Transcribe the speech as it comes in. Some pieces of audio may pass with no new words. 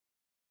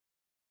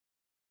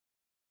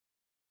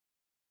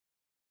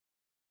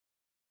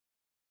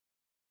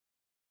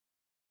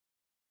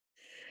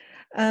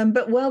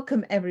But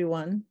welcome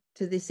everyone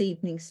to this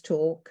evening's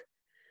talk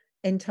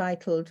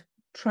entitled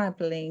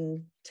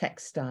Travelling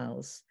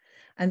Textiles.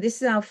 And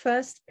this is our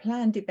first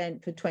planned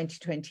event for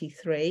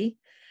 2023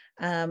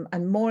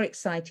 and more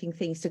exciting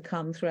things to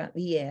come throughout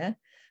the year,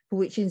 for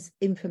which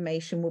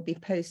information will be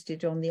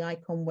posted on the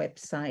ICON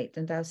website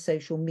and our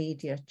social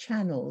media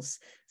channels.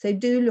 So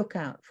do look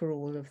out for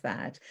all of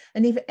that.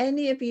 And if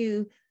any of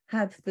you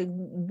have the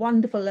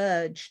wonderful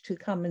urge to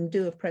come and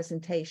do a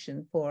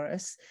presentation for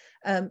us,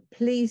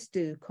 please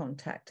do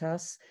contact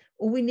us.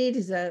 All we need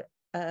is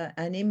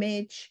an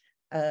image,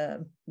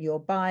 your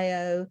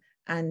bio,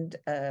 and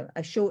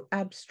a short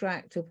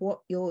abstract of what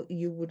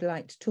you would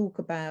like to talk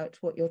about,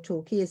 what your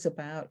talk is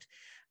about,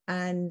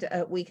 and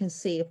we can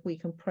see if we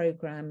can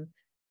program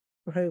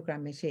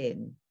it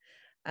in.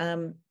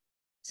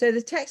 So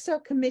the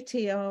Textile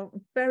Committee are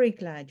very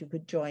glad you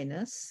could join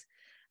us.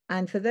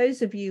 And for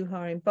those of you who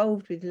are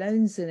involved with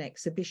loans and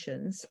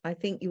exhibitions, I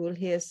think you will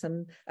hear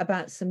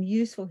about some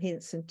useful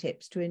hints and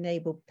tips to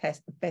enable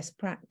best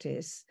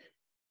practice.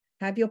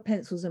 Have your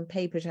pencils and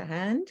paper to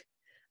hand,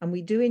 and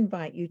we do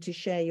invite you to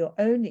share your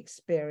own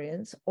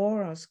experience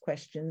or ask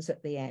questions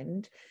at the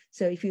end.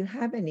 So if you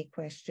have any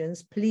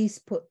questions, please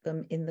put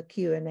them in the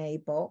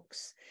Q&A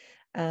box,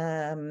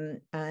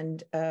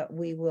 and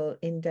we will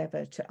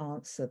endeavour to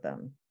answer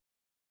them.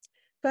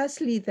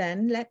 Firstly,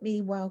 then, let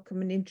me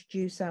welcome and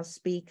introduce our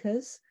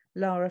speakers,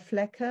 Lara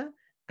Flecker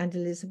and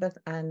Elizabeth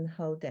Ann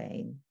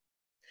Haldane.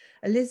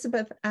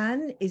 Elizabeth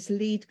Ann is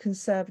lead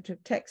conservator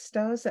of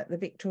textiles at the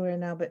Victoria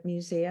and Albert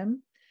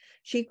Museum.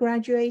 She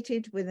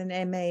graduated with an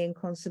MA in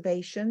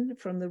conservation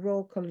from the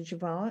Royal College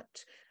of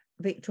Art,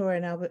 Victoria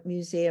and Albert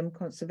Museum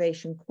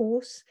Conservation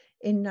course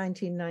in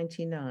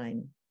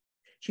 1999.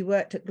 She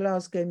worked at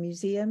Glasgow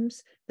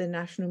Museums, the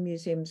National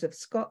Museums of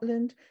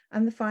Scotland,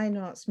 and the Fine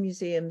Arts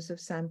Museums of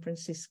San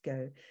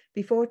Francisco,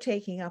 before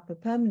taking up a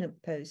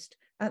permanent post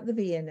at the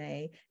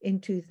V&A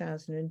in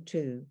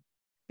 2002,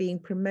 being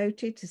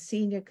promoted to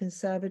Senior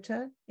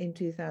Conservator in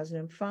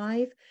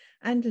 2005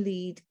 and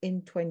lead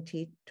in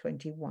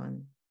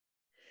 2021.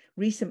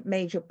 Recent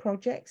major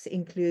projects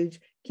include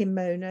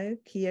Kimono,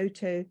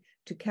 Kyoto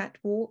to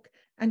Catwalk,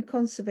 and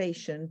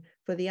conservation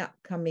for the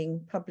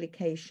upcoming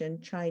publication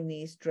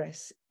Chinese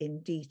Dress in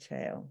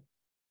Detail.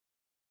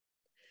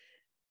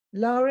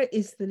 Lara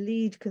is the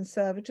lead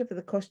conservator for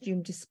the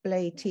costume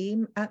display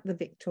team at the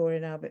Victoria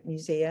and Albert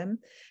Museum.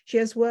 She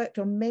has worked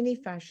on many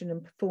fashion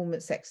and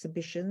performance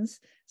exhibitions,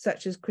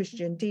 such as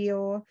Christian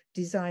Dior,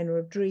 Designer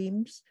of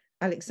Dreams,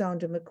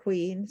 Alexander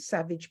McQueen,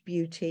 Savage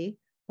Beauty,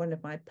 one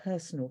of my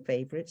personal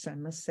favorites, I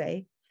must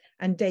say,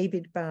 and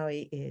David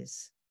Bowie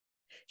is.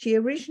 She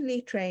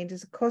originally trained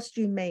as a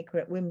costume maker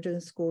at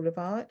Wimbledon School of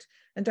Art,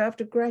 and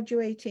after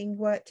graduating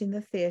worked in the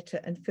theatre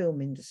and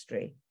film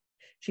industry.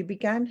 She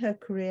began her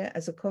career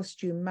as a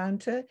costume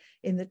mounter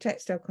in the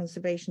Textile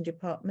Conservation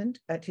Department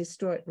at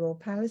Historic Royal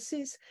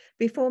Palaces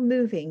before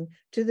moving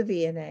to the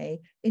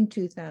V&A in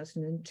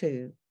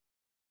 2002.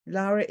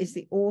 Lara is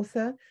the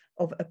author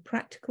of A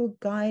Practical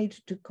Guide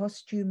to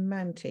Costume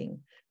Mounting,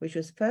 which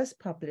was first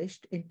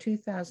published in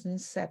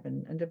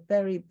 2007, and a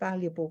very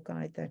valuable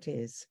guide that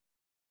is.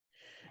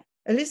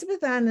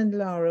 Elizabeth Ann and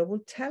Lara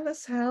will tell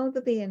us how the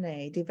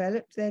V&A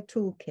developed their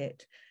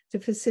toolkit to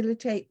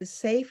facilitate the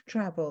safe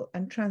travel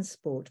and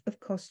transport of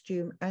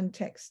costume and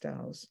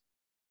textiles.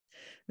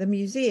 The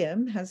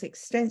museum has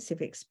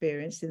extensive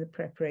experience in the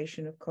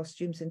preparation of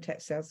costumes and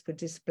textiles for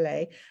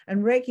display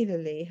and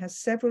regularly has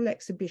several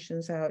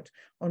exhibitions out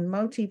on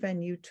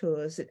multi-venue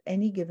tours at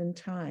any given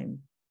time.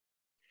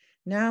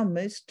 Now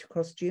most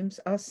costumes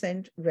are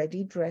sent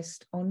ready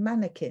dressed on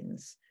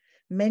mannequins,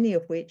 many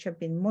of which have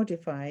been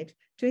modified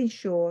to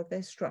ensure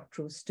their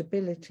structural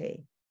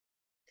stability.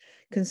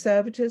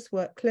 Conservators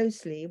work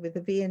closely with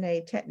the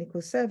V&A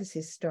Technical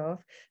Services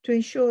staff to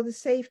ensure the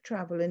safe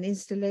travel and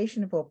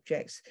installation of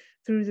objects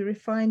through the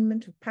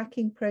refinement of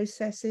packing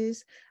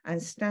processes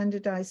and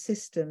standardized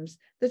systems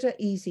that are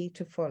easy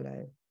to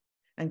follow.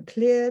 And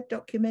clear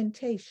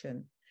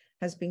documentation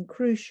has been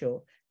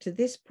crucial to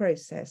this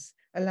process,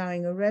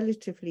 allowing a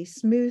relatively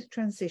smooth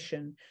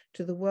transition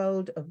to the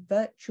world of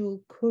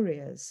virtual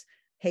couriers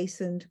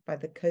hastened by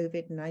the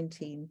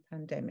COVID-19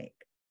 pandemic.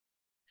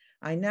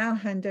 I now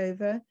hand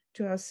over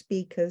to our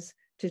speakers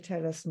to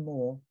tell us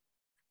more.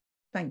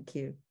 Thank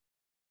you.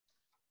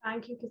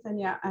 Thank you,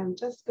 Ksenia. I'm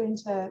just going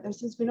to, there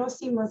seems to be no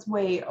seamless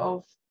way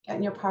of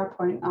getting your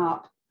PowerPoint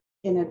up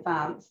in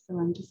advance, so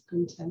I'm just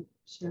going to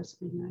share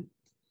screen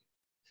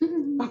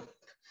now.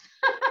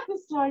 The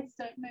slides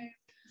don't move.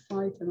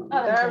 Slides are not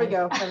there we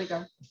go, there we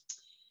go.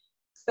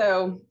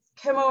 So,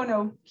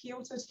 Kimono,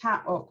 Kyoto to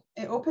Catwalk.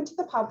 It opened to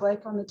the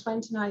public on the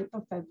 29th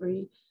of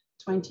February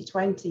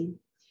 2020.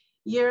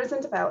 Years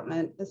in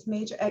development, this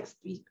major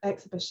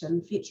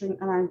exhibition featuring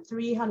around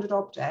 300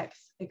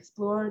 objects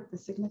explored the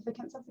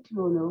significance of the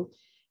kimono,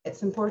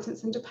 its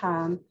importance in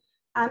Japan,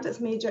 and its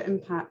major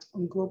impact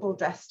on global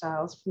dress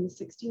styles from the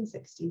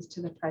 1660s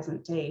to the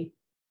present day.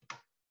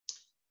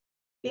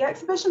 The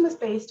exhibition was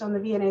based on the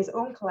V&A's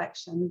own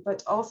collection,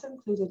 but also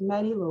included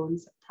many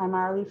loans,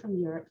 primarily from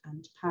Europe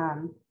and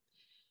Japan.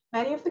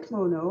 Many of the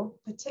kimono,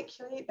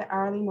 particularly the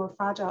early, more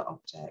fragile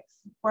objects,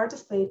 were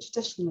displayed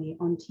traditionally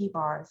on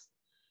T-bars.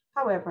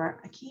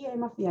 However, a key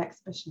aim of the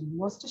exhibition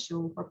was to show,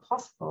 where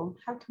possible,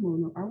 how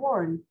kimono are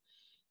worn.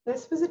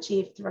 This was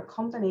achieved through a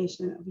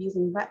combination of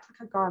using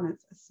replica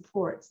garments as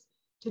supports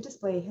to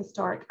display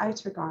historic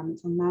outer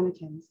garments on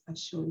mannequins,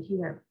 as shown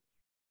here,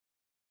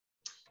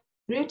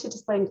 through to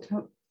displaying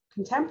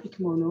contemporary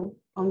kimono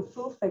on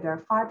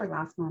full-figure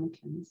fibreglass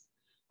mannequins,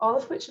 all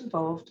of which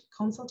involved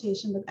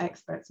consultation with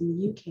experts in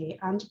the UK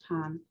and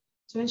Japan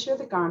to ensure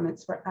the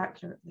garments were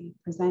accurately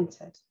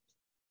presented.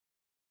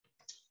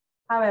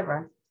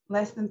 However,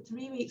 less than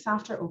 3 weeks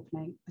after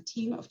opening, a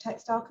team of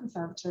textile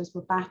conservators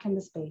were back in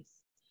the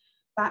space,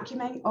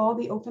 vacuuming all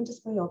the open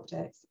display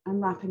objects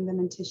and wrapping them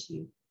in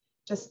tissue,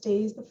 just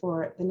days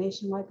before the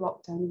nationwide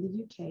lockdown in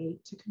the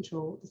UK to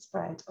control the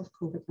spread of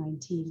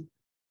COVID-19.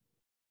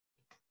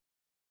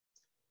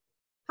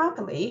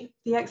 Happily,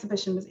 the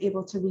exhibition was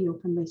able to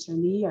reopen later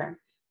in the year,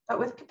 but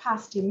with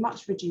capacity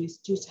much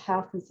reduced due to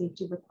health and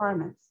safety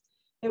requirements,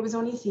 it was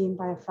only seen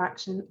by a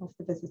fraction of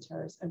the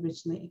visitors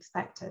originally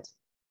expected.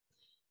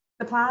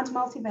 The planned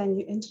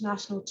multi-venue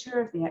international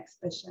tour of the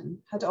exhibition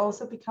had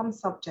also become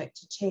subject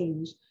to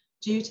change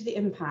due to the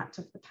impact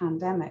of the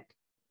pandemic.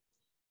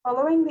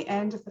 Following the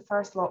end of the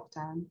first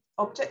lockdown,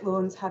 object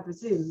loans had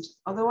resumed,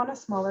 although on a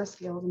smaller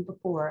scale than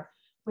before,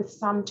 with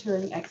some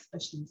touring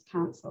exhibitions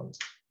cancelled.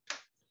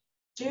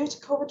 Due to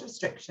COVID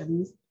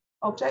restrictions,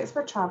 objects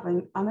were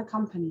travelling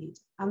unaccompanied,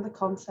 and the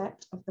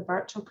concept of the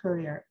virtual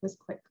courier was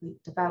quickly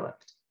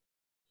developed.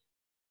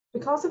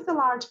 Because of the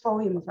large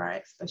volume of our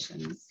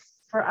exhibitions,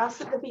 for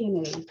us at the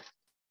V&A,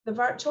 the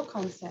virtual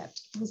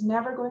concept was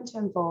never going to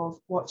involve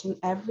watching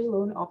every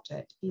loan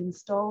object be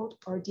installed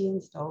or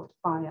deinstalled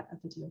via a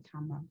video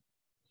camera.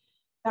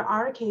 There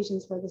are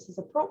occasions where this is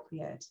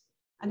appropriate,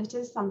 and it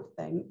is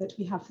something that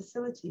we have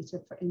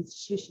facilitated for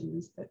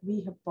institutions that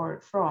we have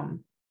borrowed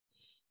from.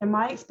 In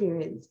my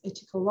experience, it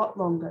took a lot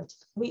longer to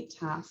complete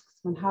tasks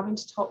when having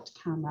to talk to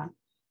camera,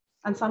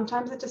 and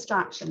sometimes a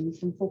distraction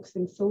from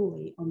focusing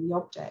solely on the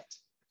object.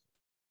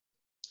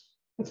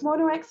 The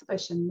kimono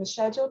exhibition was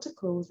scheduled to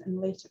close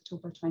in late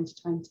October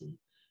 2020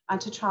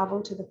 and to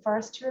travel to the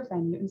first tour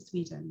venue in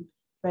Sweden,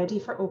 ready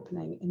for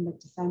opening in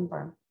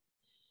mid-December.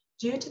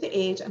 Due to the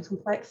age and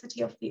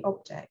complexity of the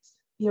objects,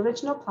 the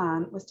original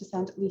plan was to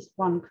send at least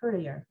one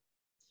courier.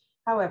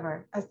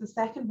 However, as the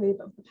second wave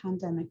of the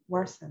pandemic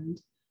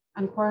worsened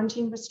and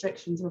quarantine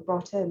restrictions were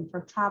brought in for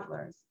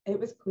travellers, it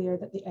was clear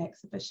that the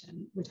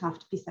exhibition would have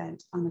to be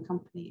sent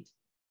unaccompanied.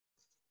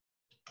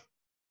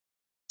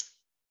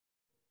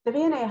 The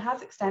V&A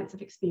has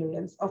extensive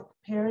experience of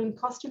preparing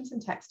costumes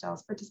and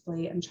textiles for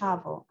display and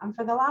travel, and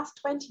for the last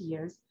 20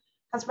 years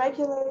has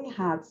regularly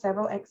had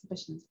several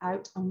exhibitions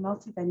out on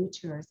multi-venue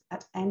tours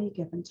at any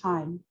given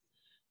time,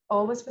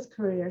 always with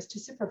couriers to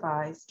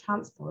supervise,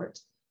 transport,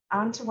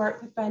 and to work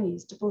with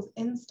venues to both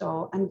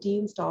install and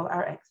deinstall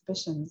our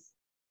exhibitions.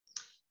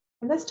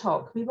 In this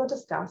talk, we will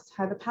discuss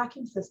how the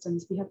packing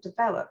systems we have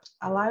developed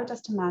allowed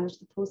us to manage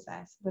the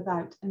process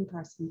without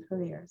in-person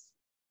couriers.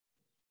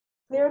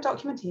 Clear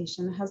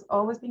documentation has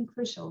always been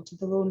crucial to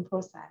the loan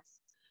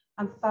process,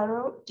 and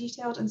thorough,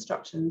 detailed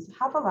instructions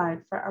have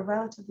allowed for a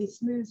relatively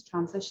smooth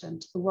transition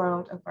to the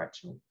world of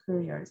virtual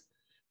couriers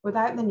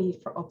without the need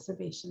for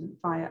observation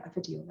via a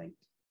video link.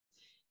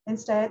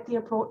 Instead, the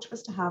approach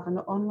was to have an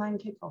online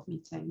kickoff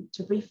meeting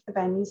to brief the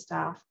venue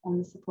staff on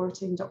the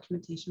supporting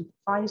documentation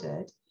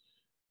provided,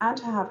 and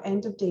to have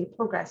end-of-day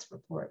progress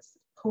reports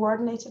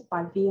coordinated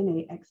by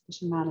V&A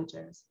exhibition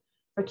managers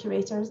for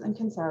curators and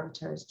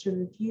conservators to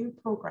review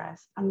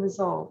progress and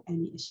resolve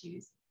any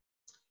issues.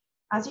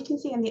 As you can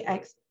see in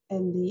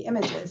the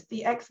images,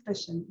 the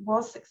exhibition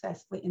was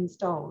successfully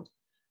installed,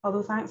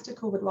 although thanks to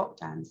COVID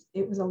lockdowns,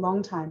 it was a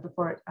long time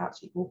before it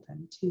actually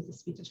opened to the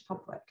Swedish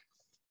public.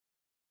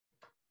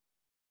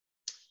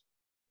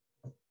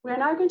 We're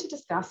now going to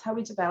discuss how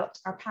we developed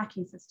our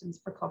packing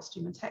systems for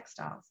costume and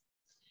textiles.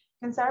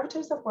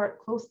 Conservators have worked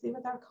closely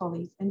with our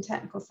colleagues in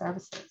technical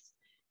services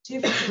to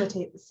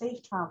facilitate the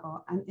safe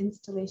travel and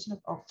installation of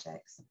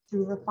objects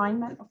through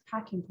refinement of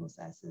packing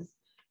processes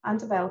and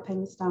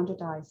developing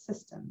standardized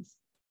systems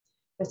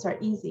that are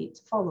easy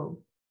to follow.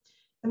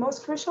 The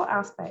most crucial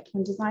aspect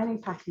when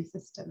designing packing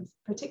systems,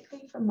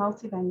 particularly for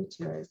multi-venue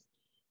tours,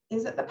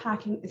 is that the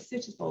packing is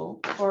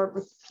suitable for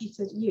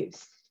repeated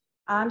use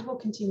and will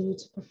continue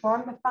to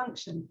perform the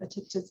function that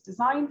it is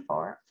designed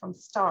for from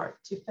start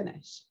to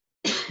finish.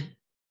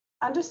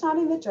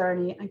 Understanding the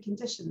journey and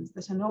conditions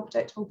that an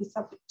object will be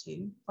subject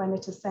to when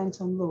it is sent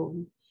on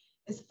loan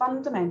is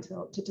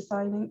fundamental to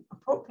designing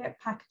appropriate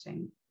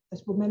packaging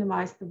that will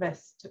minimise the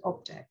risks to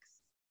objects.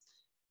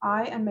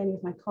 I and many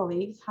of my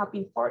colleagues have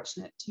been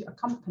fortunate to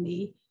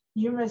accompany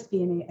numerous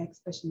V&A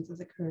exhibitions as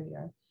a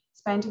courier,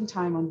 spending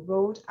time on the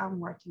road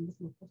and working with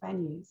local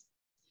venues.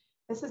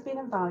 This has been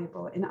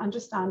invaluable in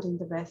understanding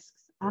the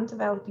risks and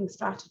developing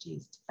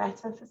strategies to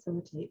better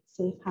facilitate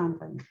safe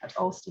handling at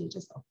all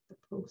stages of the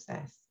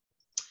process.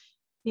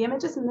 The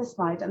images in this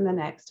slide and the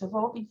next have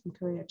all been from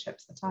courier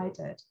trips that I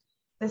did.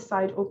 This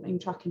side opening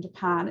truck in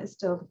Japan is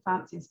still the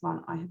fanciest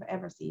one I have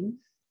ever seen.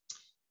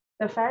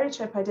 The ferry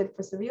trip I did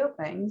for Surreal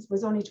Things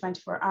was only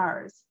 24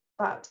 hours,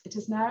 but it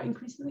is now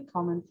increasingly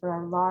common for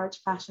our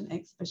large fashion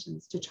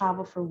exhibitions to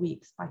travel for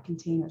weeks by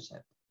container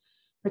ship,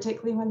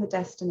 particularly when the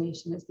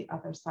destination is the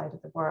other side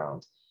of the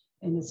world,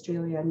 in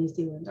Australia, New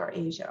Zealand, or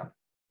Asia.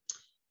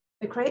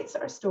 The crates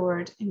are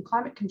stored in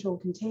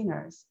climate-controlled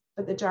containers,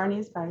 but the journey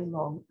is very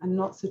long and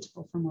not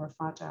suitable for more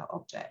fragile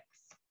objects.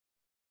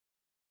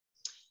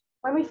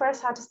 When we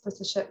first had to split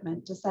a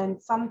shipment to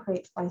send some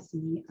crates by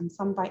sea and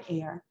some by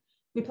air,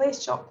 we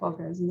placed shock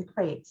loggers in the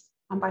crates,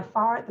 and by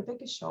far the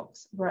biggest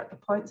shocks were at the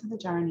points of the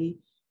journey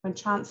when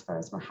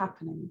transfers were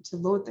happening to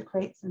load the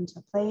crates into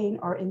a plane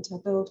or into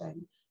a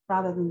building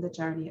rather than the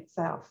journey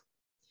itself.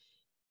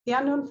 The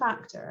unknown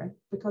factor,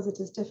 because it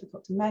is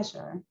difficult to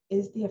measure,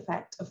 is the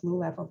effect of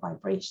low-level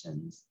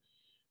vibrations.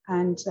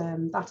 And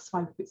that is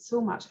why we put so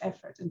much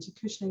effort into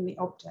cushioning the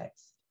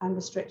objects and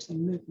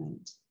restricting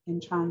movement in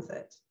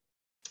transit.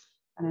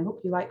 And I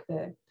hope you like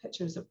the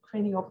pictures of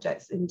craning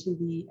objects into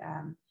the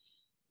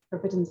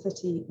Forbidden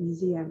City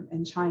Museum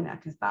in China,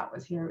 because that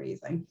was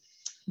hair-raising.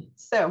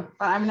 So,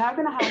 but I'm now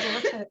going to hand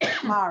over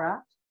to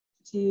Lara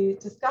to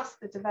discuss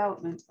the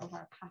development of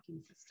our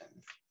packing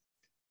systems.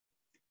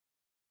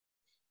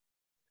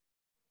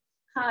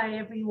 Hi,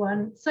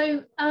 everyone.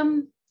 So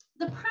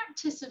the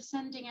practice of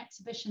sending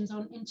exhibitions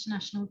on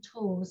international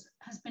tours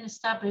has been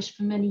established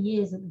for many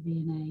years at the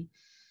V&A,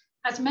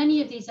 as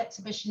many of these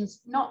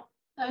exhibitions not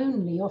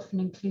only often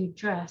include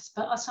dress,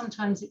 but are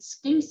sometimes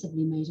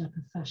exclusively made up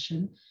of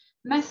fashion.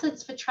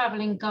 Methods for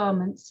travelling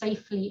garments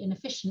safely and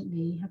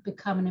efficiently have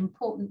become an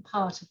important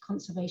part of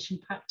conservation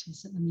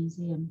practice at the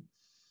museum.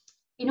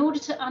 In order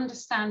to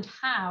understand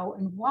how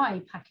and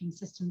why packing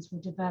systems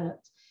were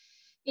developed,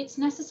 it's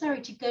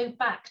necessary to go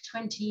back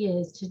 20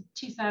 years to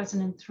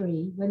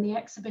 2003, when the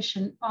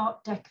exhibition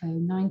Art Deco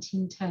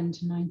 1910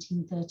 to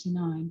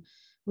 1939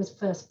 was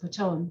first put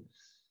on.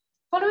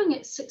 Following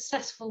its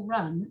successful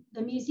run,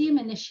 the museum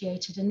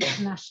initiated an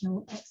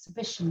international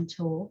exhibition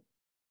tour,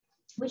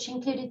 which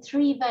included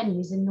 3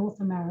 venues in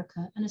North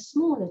America and a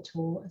smaller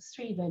tour of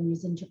 3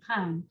 venues in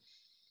Japan.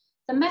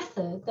 The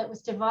method that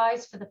was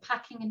devised for the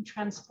packing and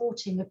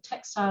transporting of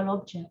textile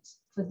objects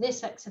for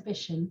this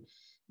exhibition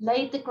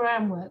laid the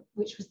groundwork,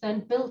 which was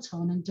then built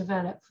on and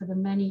developed for the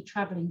many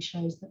travelling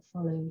shows that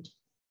followed.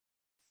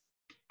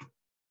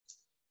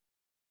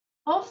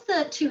 Of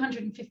the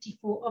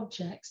 254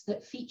 objects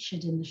that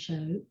featured in the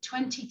show,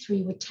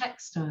 23 were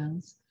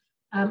textiles,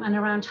 and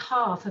around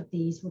half of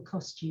these were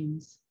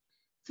costumes.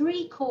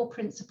 3 core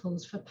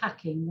principles for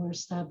packing were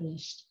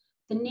established: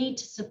 the need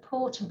to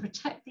support and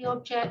protect the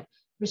object,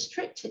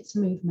 restrict its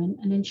movement,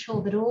 and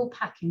ensure that all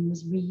packing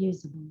was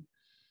reusable.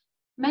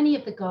 Many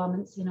of the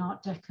garments in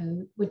Art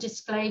Deco were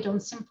displayed on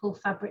simple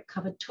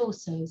fabric-covered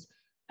torsos,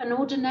 and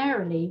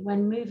ordinarily,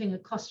 when moving a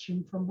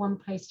costume from one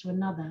place to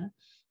another,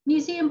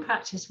 museum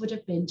practice would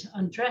have been to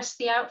undress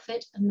the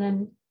outfit and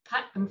then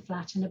pack them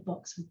flat in a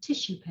box with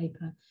tissue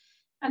paper.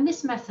 And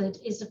this method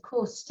is, of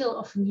course, still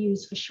often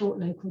used for short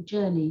local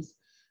journeys.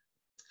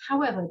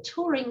 However,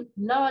 touring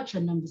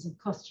larger numbers of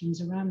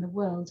costumes around the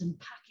world and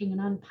packing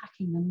and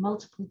unpacking them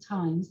multiple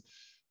times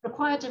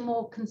required a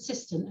more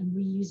consistent and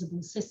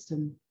reusable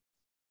system.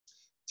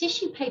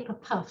 Tissue paper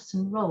puffs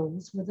and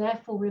rolls were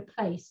therefore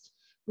replaced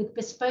with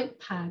bespoke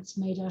pads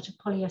made out of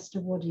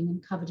polyester wadding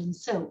and covered in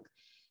silk.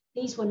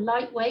 These were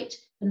lightweight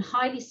and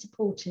highly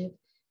supportive,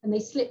 and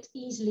they slipped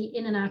easily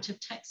in and out of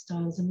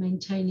textiles and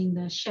maintaining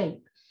their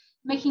shape,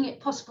 making it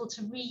possible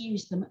to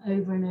reuse them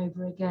over and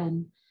over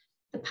again.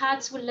 The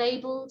pads were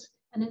labelled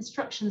and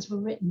instructions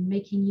were written,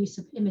 making use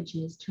of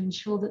images to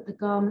ensure that the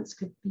garments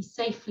could be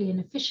safely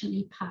and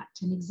efficiently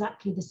packed in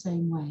exactly the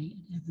same way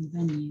at every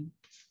venue.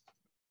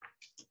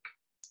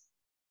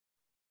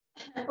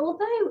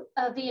 Although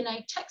a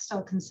V&A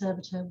Textile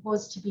Conservator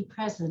was to be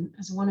present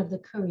as one of the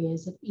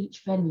couriers at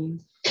each venue,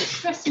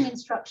 dressing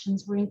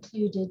instructions were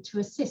included to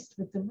assist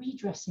with the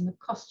redressing of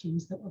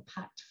costumes that were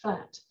packed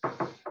flat.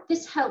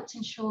 This helped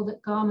ensure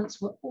that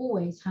garments were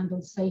always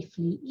handled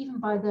safely, even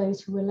by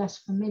those who were less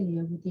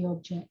familiar with the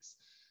objects,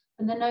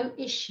 and that no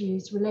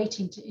issues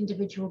relating to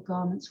individual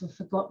garments were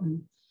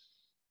forgotten.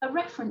 A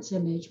reference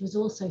image was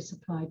also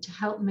supplied to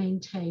help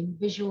maintain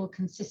visual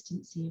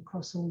consistency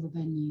across all the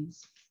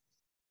venues.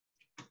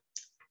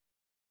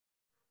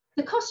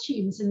 The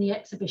costumes in the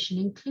exhibition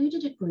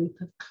included a group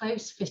of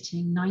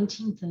close-fitting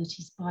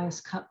 1930s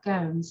bias cut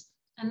gowns,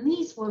 and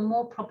these were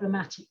more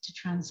problematic to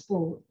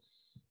transport.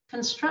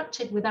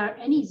 Constructed without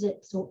any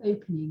zips or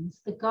openings,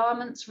 the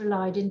garments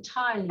relied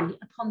entirely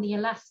upon the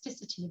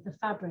elasticity of the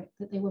fabric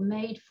that they were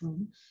made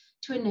from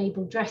to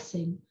enable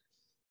dressing.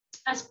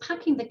 As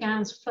packing the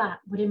gowns flat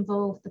would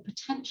involve the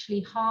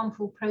potentially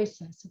harmful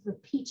process of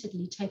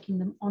repeatedly taking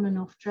them on and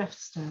off dress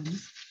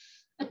stands,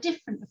 a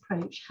different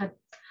approach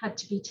had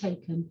to be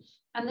taken,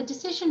 and the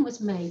decision was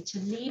made to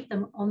leave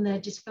them on their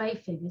display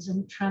figures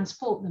and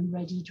transport them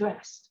ready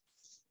dressed.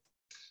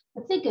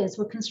 The figures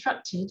were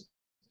constructed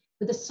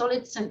with a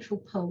solid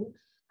central pole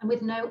and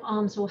with no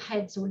arms or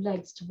heads or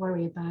legs to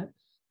worry about,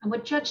 and were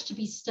judged to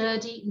be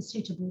sturdy and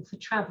suitable for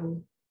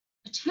travel.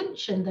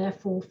 Attention,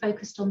 therefore,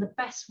 focused on the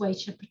best way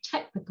to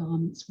protect the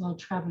garments while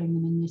travelling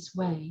them in this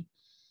way.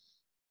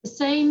 The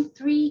same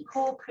 3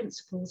 core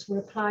principles were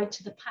applied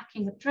to the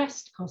packing of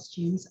dressed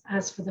costumes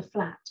as for the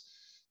flat.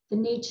 The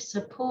need to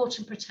support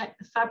and protect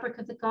the fabric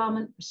of the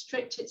garment,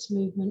 restrict its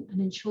movement, and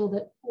ensure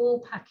that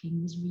all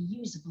packing was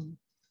reusable.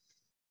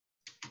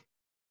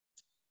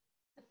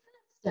 The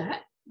first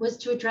step was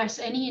to address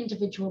any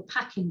individual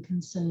packing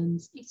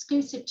concerns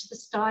exclusive to the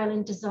style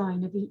and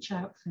design of each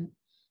outfit.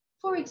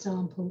 For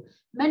example,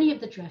 many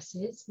of the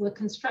dresses were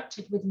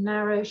constructed with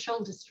narrow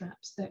shoulder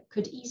straps that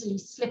could easily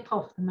slip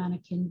off the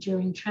mannequin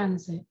during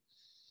transit.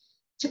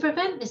 To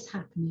prevent this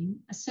happening,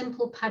 a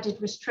simple padded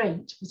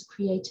restraint was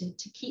created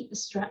to keep the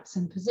straps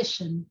in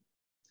position.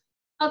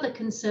 Other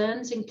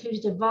concerns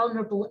included a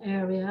vulnerable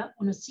area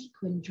on a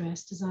sequin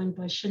dress designed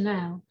by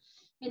Chanel.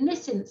 In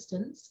this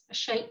instance, a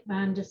shape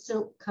band of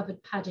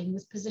silk-covered padding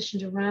was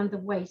positioned around the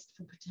waist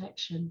for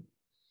protection.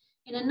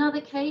 In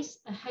another case,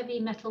 a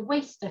heavy metal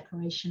waist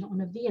decoration on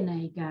a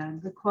V&A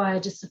gown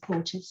required a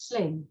supportive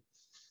sling.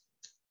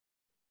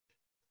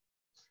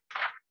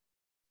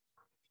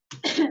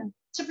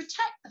 To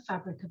protect the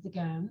fabric of the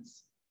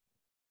gowns,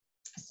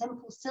 a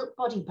simple silk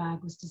body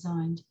bag was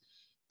designed.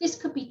 This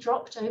could be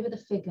dropped over the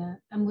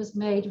figure and was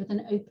made with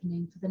an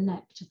opening for the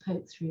neck to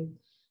poke through.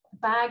 The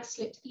bag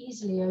slipped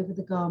easily over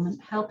the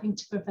garment, helping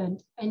to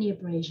prevent any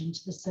abrasion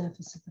to the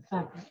surface of the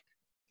fabric.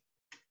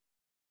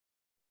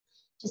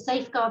 To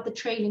safeguard the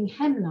trailing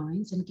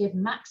hemlines and give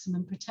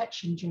maximum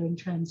protection during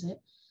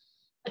transit,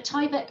 a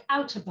Tyvek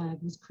outer bag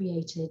was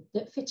created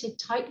that fitted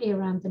tightly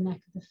around the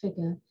neck of the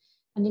figure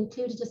and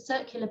included a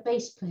circular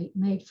base plate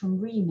made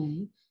from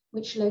rime,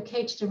 which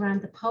located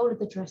around the pole of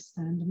the dress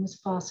stand and was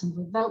fastened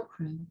with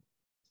Velcro.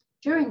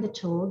 During the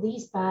tour,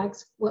 these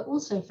bags were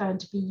also found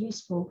to be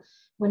useful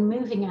when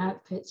moving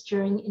outfits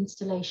during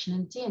installation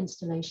and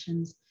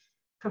deinstallations,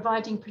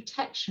 providing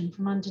protection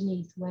from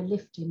underneath where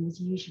lifting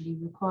was usually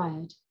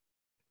required.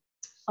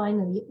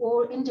 Finally,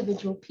 all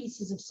individual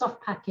pieces of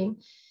soft packing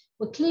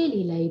were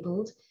clearly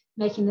labelled,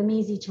 making them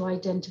easy to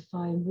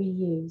identify and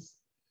reuse.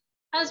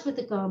 As with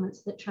the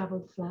garments that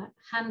travelled flat,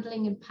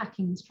 handling and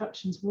packing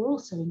instructions were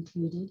also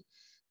included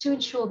to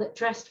ensure that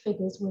dressed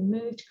figures were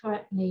moved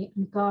correctly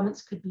and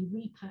garments could be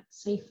repacked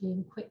safely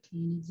and quickly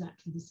in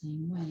exactly the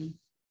same way.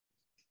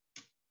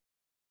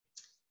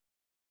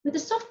 With the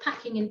soft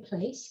packing in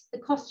place, the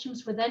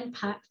costumes were then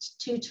packed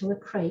to a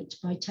crate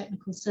by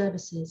Technical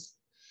Services.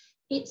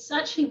 It's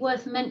actually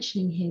worth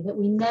mentioning here that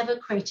we never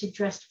crated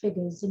dressed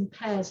figures in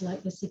pairs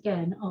like this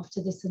again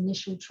after this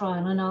initial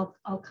trial, and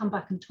I'll come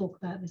back and talk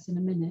about this in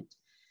a minute.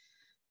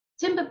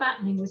 Timber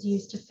battening was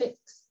used to fix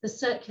the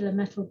circular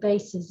metal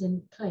bases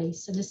in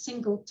place, and a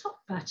single top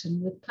batten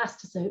with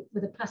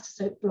a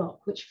plastisote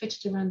block which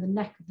fitted around the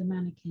neck of the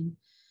mannequin.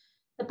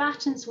 The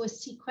battens were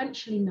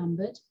sequentially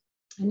numbered,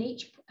 and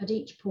at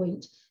each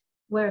point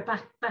where a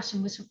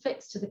batten was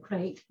affixed to the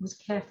crate was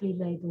carefully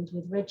labelled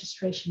with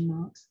registration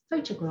marks,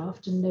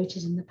 photographed and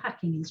noted in the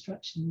packing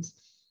instructions.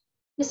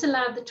 This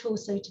allowed the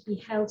torso to be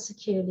held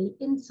securely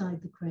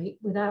inside the crate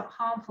without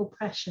harmful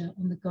pressure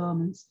on the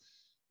garments,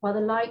 while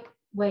the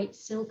lightweight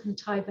silk and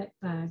Tyvek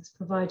bags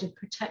provided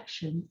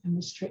protection and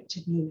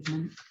restricted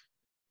movement.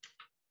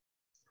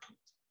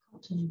 I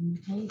can't turn even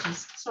the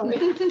pages, sorry.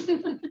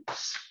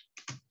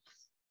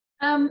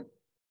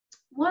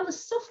 While the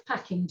soft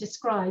packing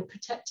described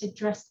protected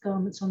dressed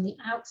garments on the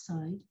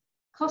outside,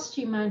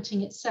 costume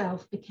mounting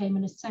itself became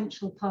an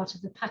essential part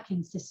of the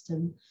packing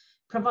system,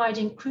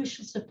 providing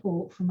crucial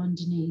support from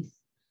underneath.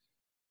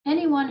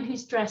 Anyone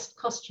who's dressed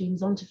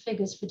costumes onto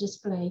figures for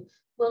display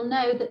will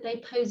know that they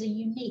pose a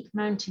unique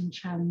mounting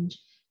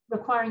challenge,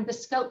 requiring the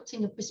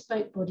sculpting of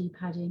bespoke body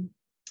padding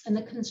and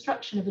the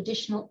construction of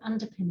additional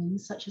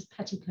underpinnings such as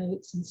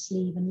petticoats and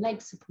sleeve and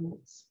leg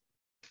supports.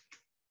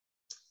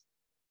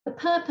 The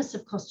purpose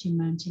of costume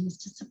mounting is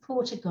to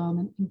support a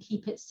garment and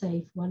keep it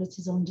safe while it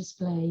is on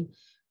display,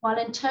 while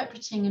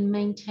interpreting and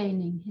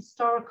maintaining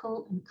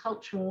historical and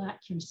cultural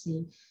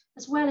accuracy,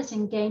 as well as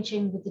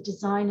engaging with the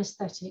design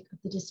aesthetic of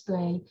the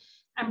display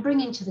and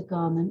bringing to the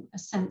garment a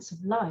sense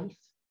of life.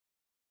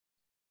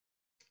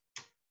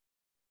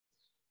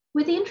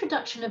 With the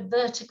introduction of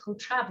vertical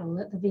travel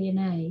at the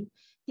V&A,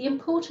 the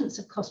importance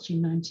of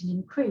costume mounting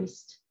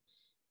increased.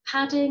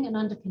 Padding and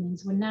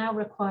underpinnings were now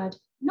required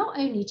not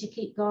only to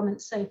keep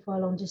garments safe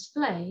while on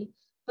display,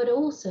 but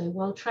also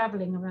while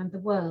travelling around the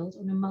world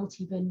on a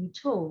multi-venue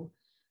tour.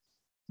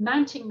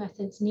 Mounting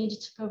methods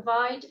needed to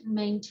provide and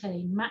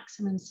maintain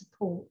maximum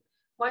support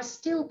while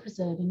still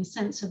preserving a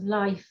sense of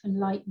life and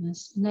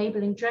lightness,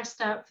 enabling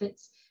dressed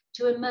outfits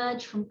to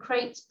emerge from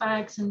crates,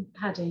 bags and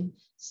padding,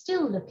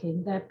 still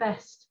looking their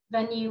best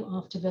venue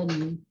after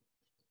venue.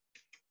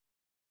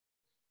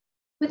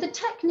 With the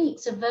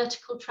techniques of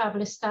vertical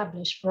travel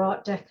established for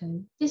Art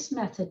Deco, this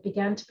method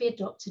began to be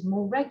adopted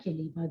more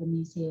regularly by the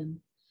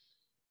museum.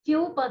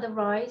 Fueled by the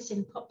rise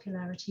in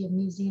popularity of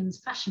museums'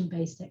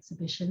 fashion-based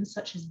exhibitions,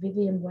 such as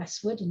Vivienne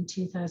Westwood in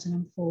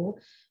 2004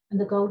 and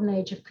the Golden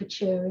Age of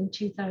Couture in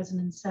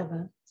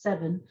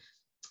 2007,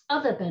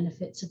 Other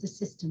benefits of the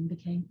system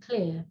became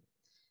clear.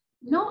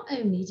 Not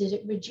only did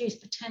it reduce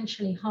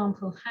potentially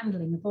harmful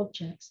handling of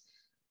objects,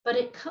 but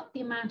it cut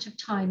the amount of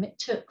time it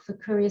took for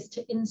couriers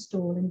to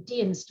install and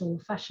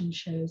deinstall fashion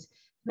shows,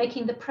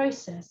 making the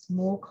process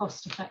more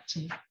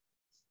cost-effective.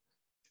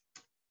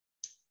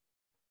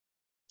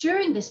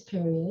 During this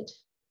period,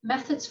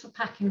 methods for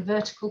packing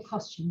vertical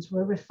costumes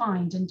were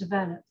refined and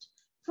developed.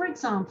 For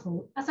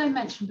example, as I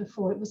mentioned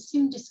before, it was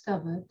soon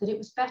discovered that it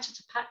was better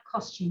to pack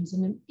costumes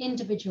in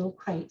individual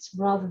crates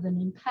rather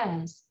than in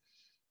pairs.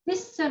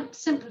 This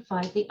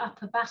simplified the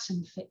upper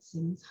batten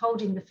fixings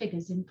holding the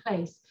figures in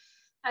place,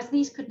 as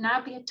these could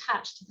now be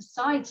attached to the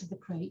sides of the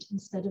crate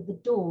instead of the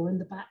door and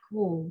the back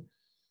wall.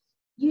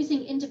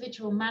 Using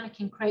individual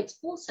mannequin crates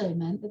also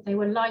meant that they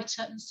were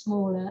lighter and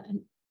smaller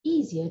and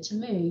easier to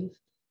move.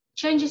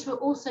 Changes were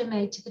also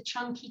made to the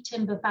chunky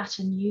timber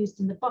batten used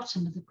in the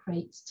bottom of the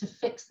crates to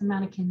fix the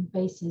mannequin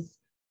bases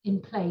in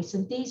place,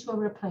 and these were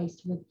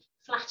replaced with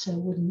flatter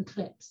wooden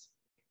clips.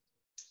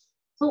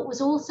 Thought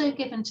was also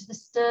given to the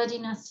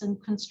sturdiness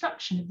and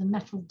construction of the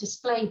metal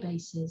display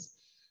bases.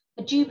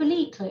 A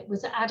Jubilee clip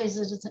was added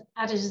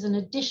as an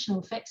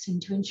additional fixing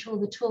to ensure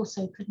the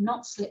torso could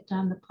not slip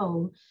down the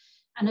pole,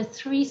 and a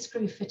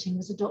 3-screw fitting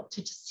was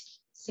adopted to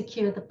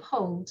secure the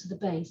pole to the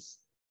base.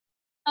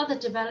 Other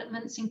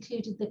developments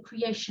included the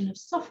creation of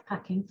soft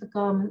packing for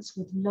garments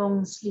with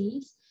long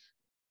sleeves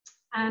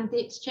and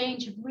the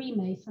exchange of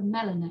rime for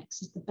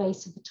melanex as the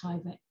base of the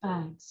Tyvek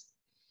bags.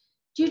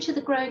 Due to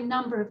the growing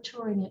number of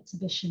touring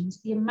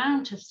exhibitions, the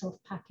amount of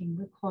soft packing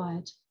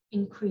required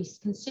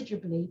increased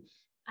considerably,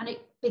 and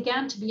it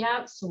began to be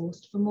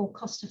outsourced for more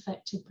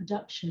cost-effective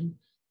production.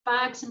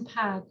 Bags and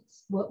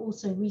pads were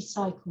also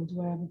recycled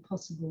wherever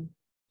possible.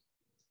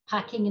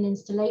 Packing and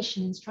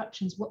installation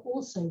instructions were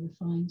also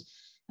refined,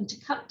 and to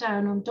cut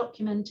down on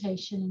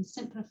documentation and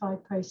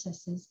simplified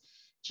processes,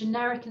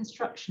 generic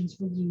instructions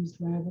were used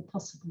wherever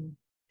possible.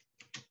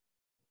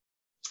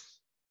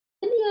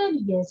 In the early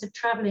years of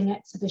travelling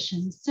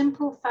exhibitions,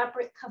 simple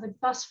fabric-covered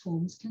bust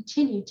forms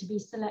continued to be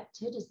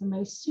selected as the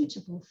most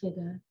suitable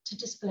figure to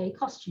display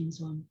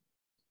costumes on.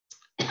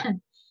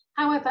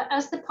 However,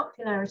 as the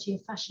popularity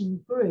of fashion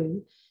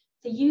grew,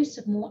 the use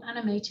of more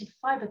animated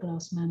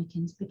fibreglass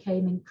mannequins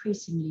became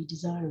increasingly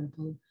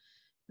desirable.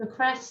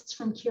 Requests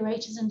from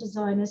curators and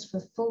designers for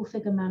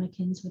full-figure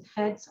mannequins with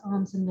heads,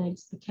 arms, and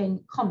legs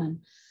became common.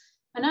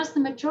 And as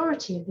the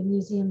majority of the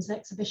museum's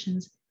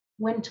exhibitions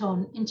went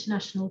on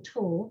international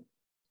tour,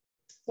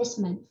 this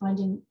meant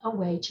finding a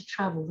way to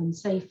travel them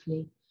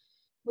safely.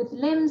 With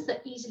limbs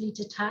that easily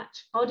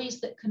detach, bodies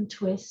that can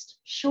twist,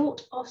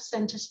 short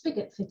off-center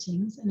spigot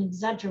fittings, and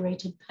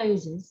exaggerated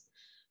poses,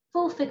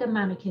 full-figure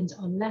mannequins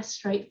are less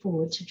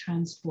straightforward to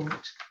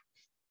transport.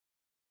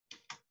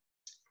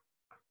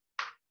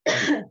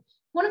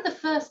 One of the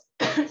first,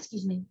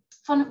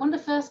 one of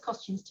the first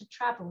costumes to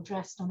travel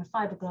dressed on a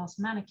fiberglass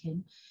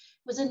mannequin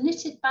was a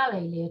knitted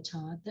ballet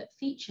leotard that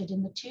featured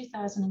in the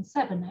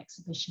 2007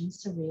 exhibition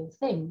Surreal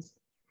Things.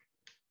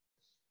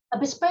 A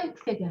bespoke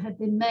figure had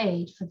been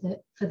made for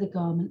the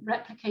garment,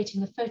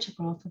 replicating a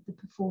photograph of the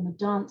performer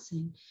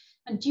dancing,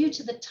 and due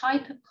to the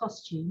type of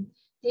costume,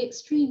 the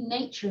extreme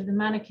nature of the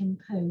mannequin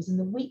pose, and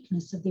the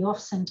weakness of the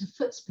off-center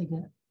foot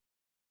spigot,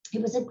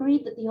 it was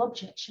agreed that the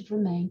object should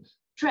remain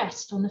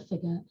dressed on the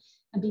figure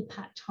and be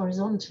packed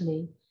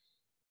horizontally.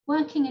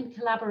 Working in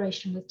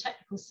collaboration with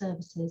Technical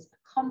Services, a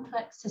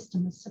complex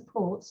system of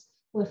supports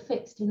were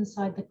fixed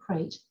inside the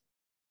crate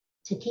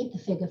to keep the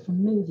figure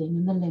from moving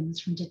and the limbs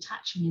from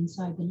detaching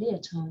inside the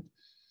leotard.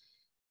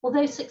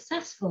 Although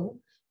successful,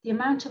 the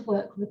amount of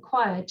work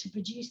required to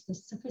produce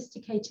this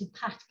sophisticated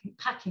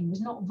packing was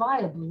not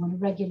viable on a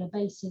regular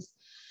basis,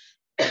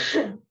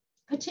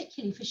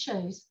 particularly for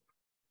shows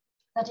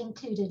that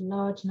included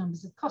large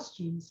numbers of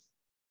costumes.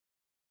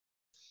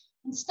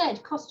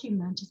 Instead, costume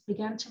mounters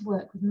began to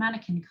work with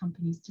mannequin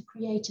companies to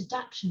create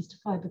adaptations to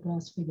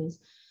fiberglass figures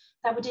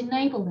that would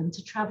enable them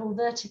to travel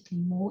vertically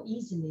more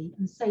easily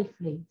and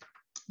safely.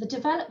 The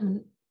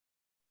development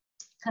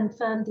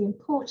confirmed the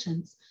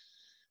importance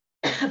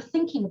of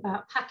thinking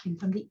about packing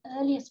from the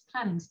earliest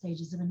planning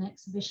stages of an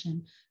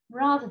exhibition,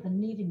 rather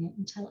than leaving it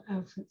until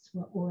outfits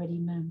were already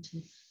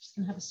mounted. Just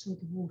going to have a swig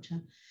of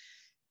water.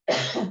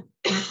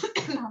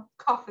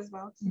 Cough as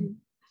well too.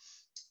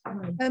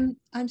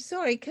 I'm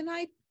sorry, can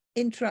I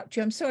interrupt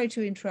you? I'm sorry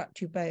to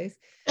interrupt you both.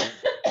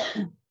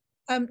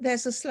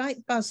 There's a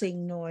slight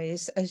buzzing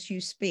noise as you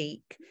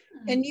speak.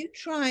 Can you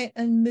try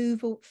and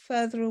move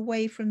further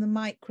away from the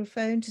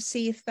microphone to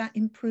see if that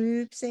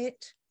improves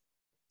it?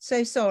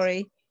 So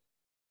sorry.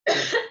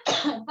 Is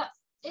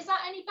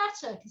that any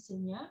better,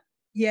 Ksenia?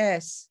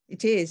 Yes,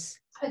 it is.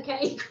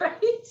 Okay,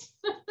 great.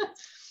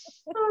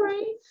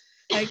 Sorry.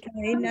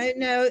 Okay,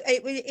 no,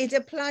 it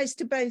applies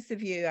to both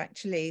of you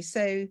actually.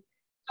 So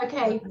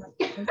okay.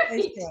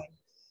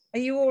 Are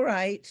you all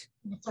right?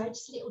 Sorry,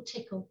 just a little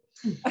tickle.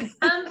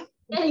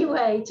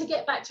 Anyway, to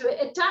get back to it,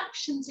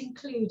 adaptations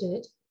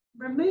included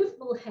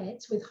removable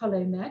heads with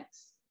hollow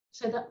necks,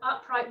 so that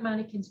upright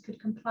mannequins could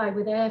comply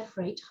with air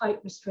freight height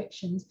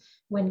restrictions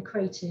when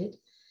crated,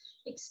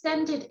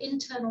 extended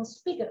internal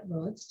spigot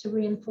rods to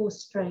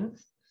reinforce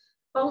strength,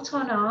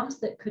 bolt-on arms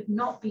that could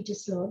not be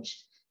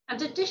dislodged,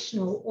 and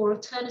additional or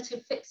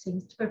alternative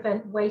fixings to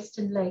prevent waist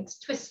and legs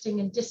twisting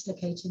and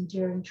dislocating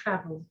during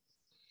travel.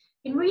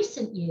 In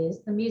recent years,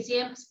 the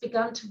museum has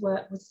begun to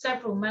work with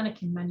several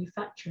mannequin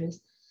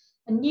manufacturers,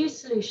 and new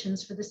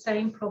solutions for the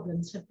same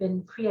problems have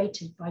been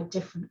created by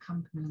different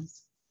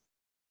companies.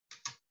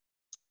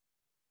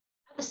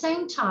 At the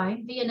same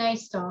time, V&A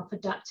staff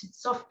adapted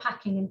soft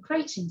packing and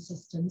crating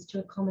systems to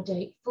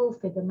accommodate full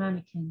figure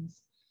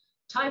mannequins.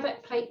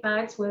 Tyvek plate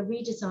bags were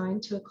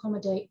redesigned to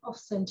accommodate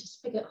off-center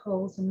spigot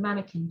holes and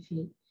mannequin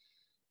feet.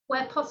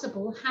 Where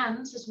possible,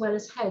 hands as well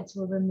as heads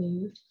were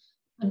removed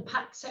and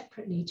packed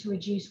separately to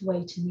reduce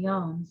weight in the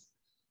arms.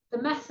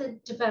 The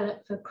method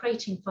developed for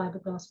crating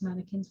fiberglass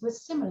mannequins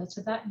was similar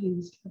to that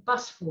used for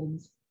bust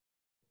forms,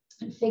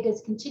 and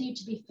figures continued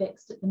to be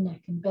fixed at the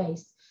neck and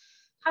base.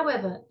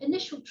 However,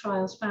 initial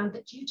trials found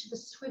that due to the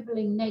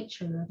swiveling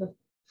nature of a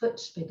foot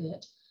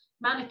spigot,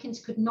 mannequins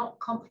could not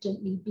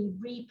confidently be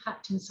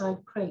repacked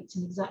inside crates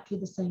in exactly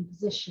the same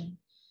position.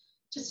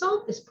 To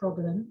solve this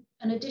problem,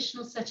 an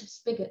additional set of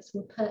spigots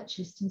were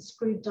purchased and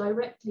screwed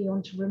directly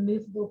onto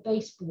removable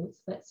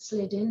baseboards that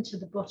slid into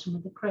the bottom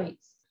of the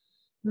crates.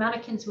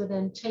 Mannequins were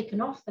then taken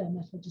off their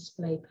metal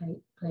display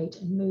plate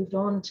and moved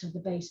onto the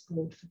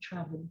baseboard for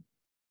travel.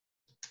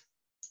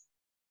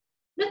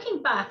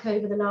 Looking back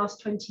over the last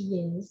 20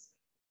 years,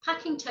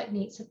 packing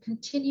techniques have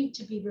continued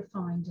to be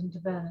refined and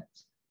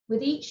developed.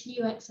 With each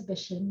new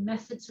exhibition,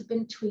 methods have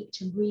been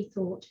tweaked and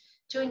rethought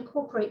to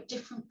incorporate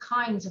different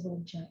kinds of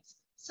objects,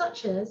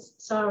 such as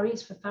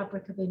saris for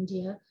fabric of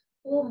India,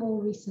 or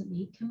more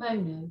recently,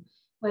 kimono,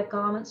 where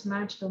garments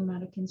mounted on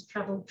mannequins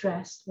travelled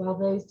dressed, while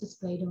those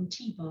displayed on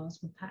T-bars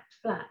were packed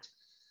flat.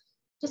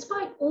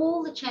 Despite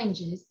all the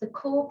changes, the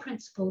core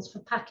principles for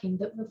packing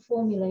that were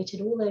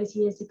formulated all those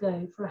years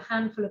ago for a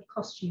handful of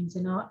costumes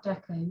in Art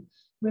Deco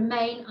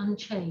remain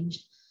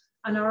unchanged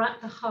and are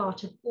at the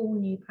heart of all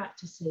new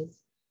practices.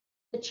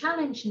 The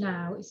challenge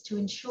now is to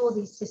ensure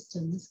these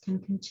systems can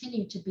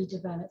continue to be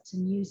developed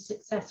and used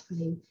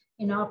successfully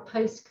in our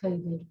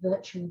post-COVID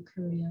virtual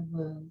career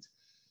world.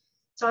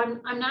 So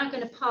I'm now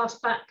going to pass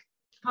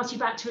you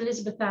back to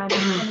Elizabeth Ann,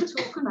 who's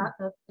going to talk about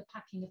the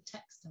packing of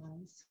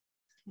textiles.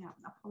 Yeah,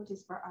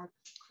 apologies for our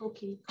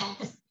croaky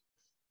coughs.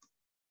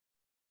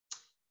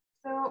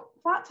 So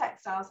flat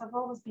textiles have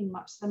always been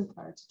much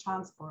simpler to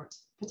transport,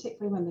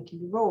 particularly when they can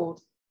be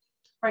rolled.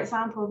 For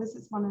example, this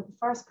is one of the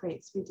first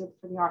crates we did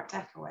for the Art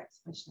Deco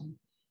exhibition.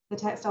 The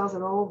textiles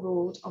are all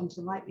rolled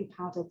onto lightly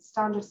padded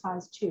standard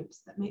sized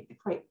tubes that make the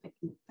crate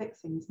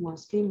fixings more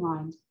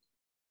streamlined.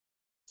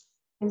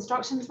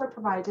 Instructions were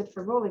provided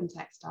for rolling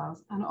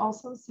textiles, and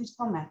also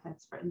suitable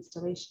methods for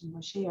installation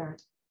were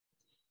shared.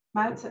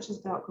 Mounts such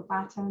as Velcro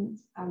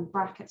battens and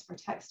brackets for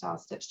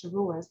textiles stitched to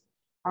rollers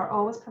are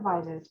always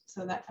provided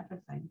so that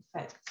everything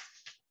fits.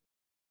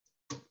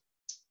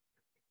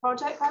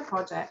 Project by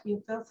project,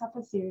 we've built up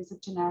a series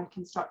of generic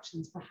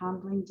instructions for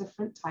handling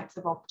different types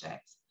of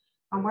objects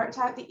and worked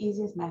out the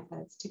easiest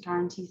methods to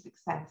guarantee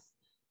success,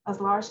 as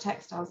large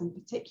textiles in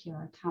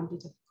particular can be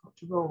difficult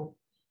to roll,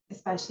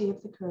 especially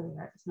if the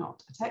courier is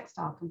not a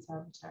textile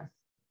conservator.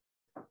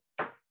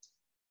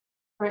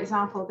 For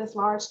example, this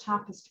large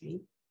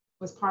tapestry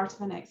was part of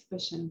an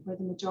exhibition where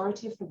the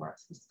majority of the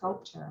works were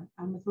sculpture,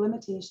 and with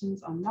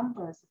limitations on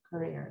numbers of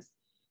couriers,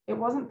 it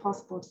wasn't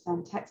possible to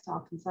send textile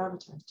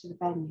conservators to the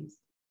venues,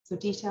 so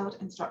detailed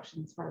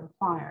instructions were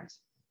required.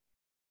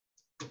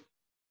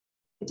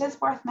 It is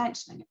worth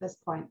mentioning at this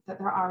point that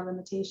there are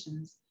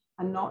limitations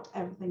and not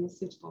everything is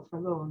suitable for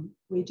loan.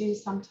 We do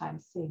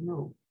sometimes say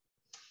no.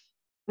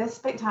 This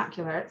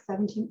spectacular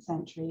 17th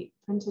century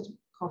printed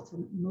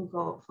cotton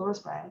Mughal floor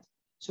spread,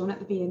 shown at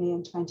the V&A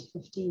in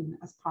 2015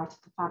 as part of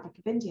the Fabric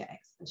of India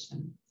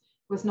exhibition,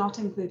 was not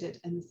included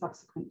in the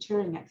subsequent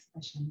touring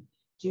exhibition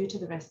due to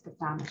the risk of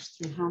damage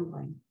through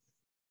handling.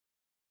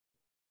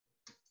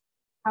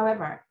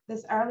 However,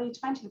 this early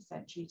 20th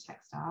century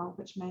textile,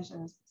 which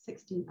measures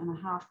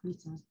 16.5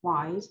 meters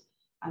wide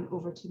and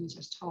over 2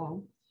 meters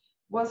tall,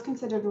 was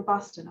considered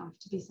robust enough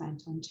to be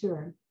sent on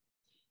tour.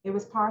 It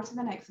was part of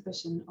an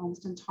exhibition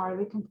almost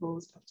entirely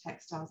composed of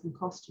textiles and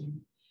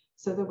costume,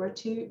 so there were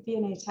 2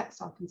 V&A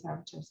textile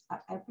conservators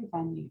at every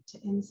venue to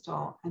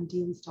install and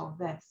deinstall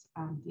this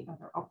and the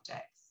other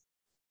objects.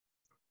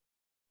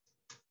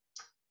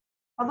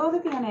 Although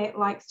the V&A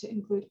likes to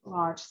include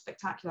large,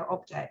 spectacular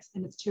objects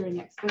in its touring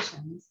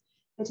exhibitions,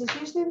 it is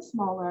usually the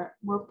smaller,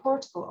 more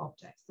portable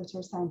objects that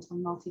are sent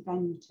on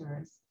multi-venue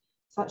tours,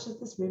 such as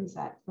this room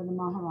set for the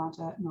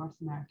Maharaja North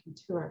American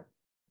tour.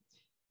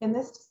 In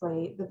this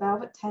display, the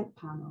velvet tent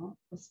panel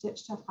was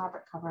stitched to a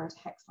fabric-covered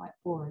hex-like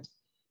board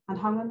and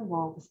hung on the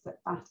wall with split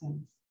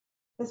battens.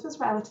 This was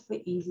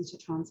relatively easy to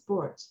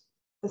transport.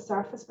 The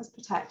surface was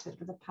protected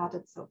with a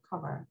padded silk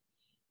cover.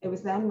 It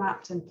was then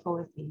wrapped in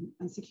polythene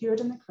and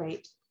secured in the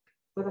crate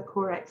with a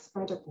Corex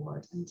spreader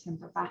board and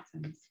timber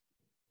battens.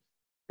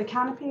 The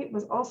canopy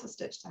was also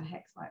stitched to a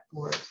hex-like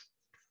board,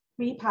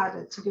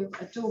 pre-padded to give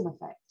a dome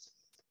effect.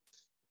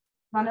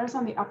 Runners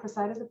on the upper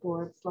side of the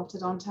board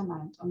slotted onto a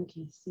mount on the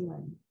case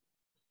ceiling.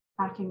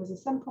 Packing was a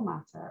simple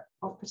matter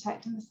of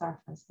protecting the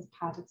surface with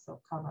padded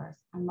silk covers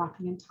and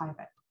wrapping in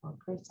Tyvek before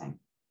crating.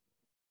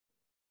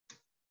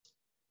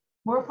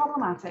 More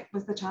problematic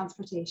was the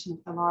transportation of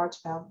the large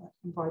velvet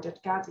embroidered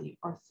gaddy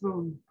or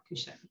throne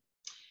cushion.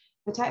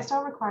 The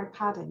textile required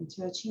padding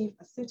to achieve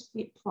a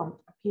suitably plump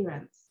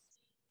appearance.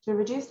 To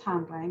reduce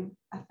handling,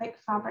 a thick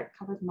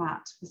fabric-covered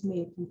mat was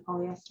made from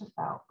polyester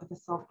felt with a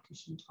soft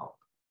cushion top.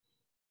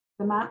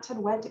 The mat had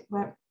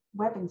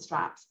webbing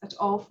straps at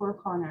all four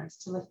corners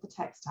to lift the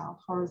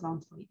textile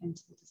horizontally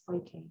into the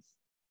display case.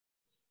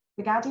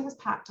 The gaddy was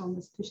packed on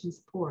this cushion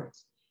support.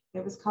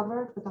 It was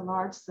covered with a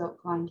large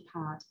silk-lined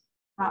pad,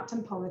 wrapped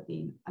in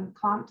polythene and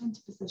clamped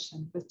into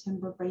position with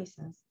timber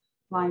braces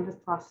lined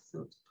with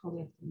plastisol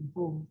polyethylene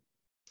foam.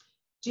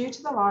 Due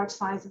to the large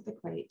size of the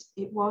crate,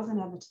 it was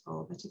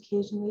inevitable that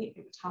occasionally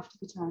it would have to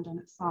be turned on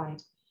its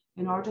side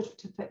in order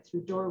to fit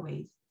through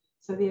doorways,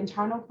 so the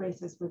internal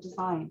braces were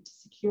designed to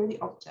secure the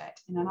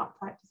object in an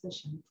upright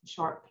position for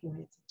short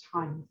periods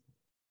of time.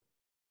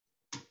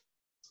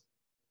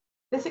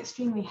 This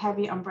extremely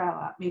heavy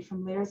umbrella, made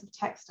from layers of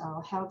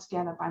textile held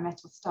together by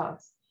metal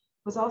studs,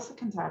 was also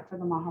conserved for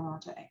the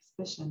Maharaja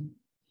exhibition.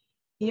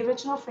 The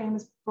original frame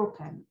was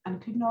broken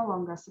and could no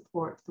longer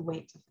support the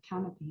weight of the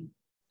canopy.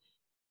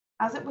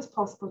 As it was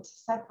possible to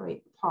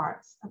separate the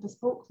parts, a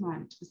bespoke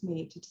mount was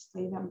made to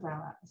display the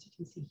umbrella, as you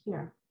can see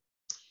here.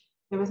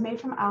 It was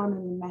made from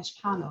aluminium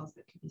mesh panels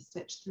that could be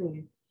stitched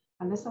through,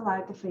 and this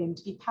allowed the frame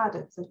to be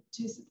padded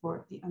to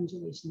support the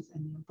undulations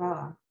in the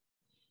umbrella.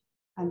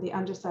 And the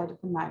underside of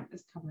the mount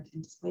is covered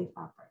in display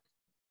fabric.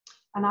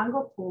 An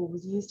angle pole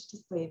was used to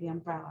display the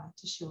umbrella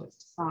to show its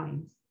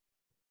designs.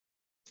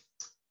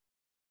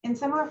 In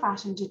similar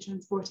fashion to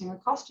transporting a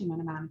costume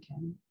on a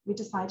mannequin, we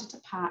decided to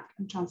pack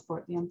and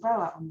transport the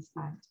umbrella on this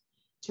mount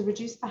to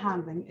reduce the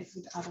handling it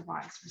would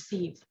otherwise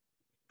receive.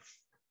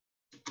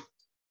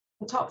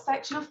 The top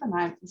section of the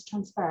mount was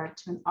transferred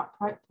to an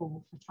upright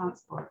pole for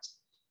transport.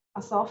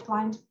 A soft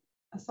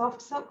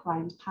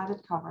silk-lined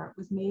padded cover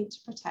was made to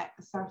protect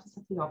the surface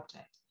of the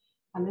object,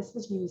 and this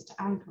was used to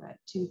anchor it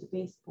to the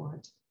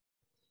baseboard.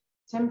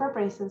 Timber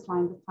braces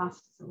lined with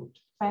plastisol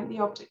prevent the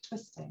object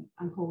twisting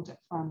and hold it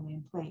firmly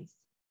in place.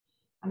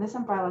 And this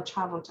umbrella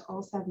travelled to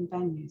all 7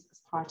 venues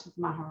as part of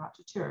the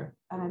Maharaja tour,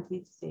 and I'm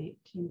pleased to say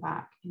it came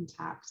back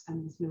intact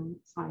and there's no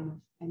sign of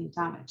any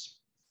damage.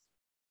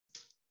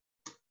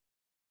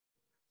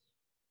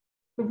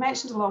 We've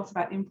mentioned a lot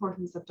about the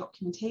importance of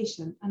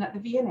documentation, and at the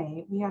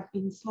V&A, we have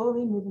been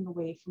slowly moving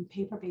away from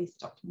paper-based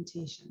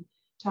documentation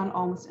to an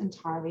almost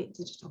entirely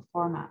digital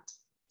format.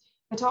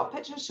 The top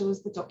picture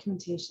shows the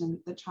documentation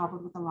that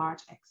travelled with a large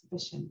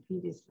exhibition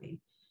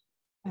previously.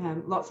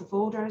 Lots of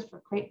folders for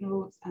crate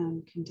notes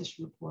and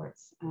condition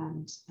reports,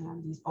 and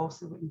these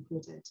also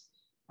included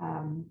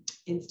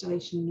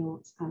installation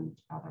notes and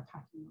other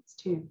packing notes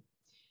too.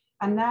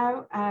 And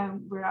now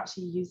we're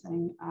actually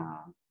using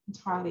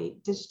entirely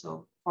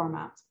digital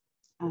format,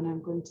 and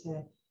I'm going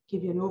to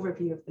give you an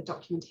overview of the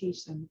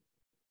documentation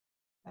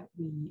that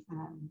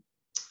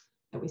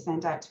we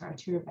send out to our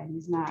tour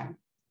venues now.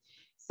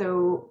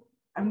 So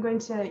I'm going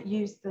to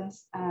use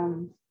this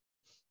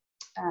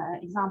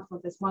example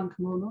of this one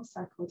kimono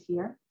circled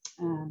here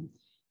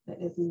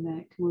that is in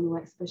the kimono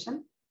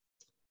exhibition.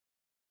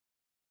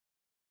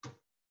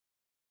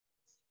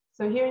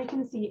 So here you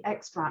can see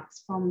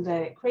extracts from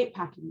the crate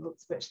packing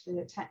notes which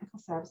the technical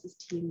services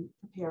team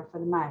prepare for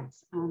the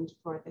mounts and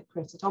for the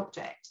created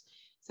object.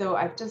 So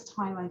I've just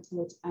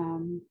highlighted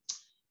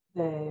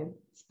the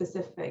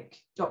specific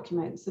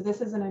document. So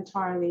this is an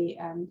entirely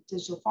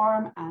digital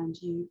form, and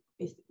you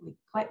basically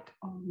click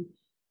on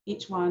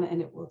each one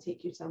and it will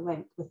take you to a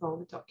link with all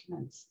the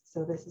documents.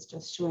 So this is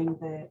just showing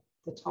the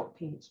top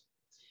page.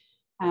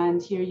 And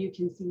here you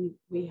can see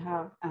we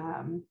have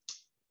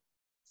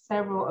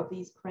several of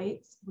these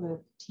crates with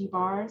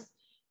T-bars.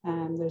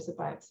 There's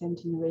about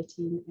 17 or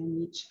 18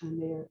 in each,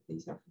 and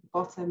these are for the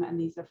bottom and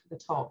these are for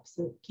the top.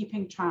 So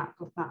keeping track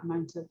of that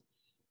amount of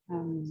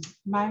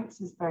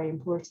mounts is very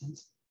important.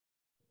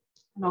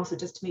 And also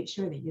just to make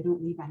sure that you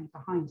don't leave any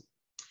behind.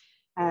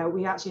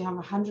 We actually have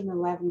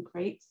 111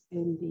 crates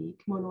in the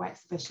kimono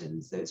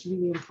exhibition, so it's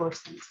really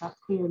important to have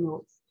clear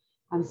notes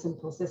and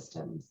simple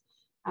systems.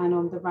 And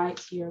on the right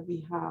here,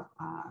 we have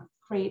a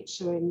crate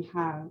showing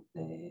how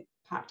the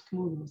packed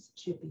kimonos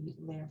should be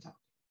layered up.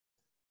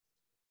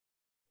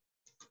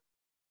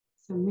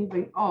 So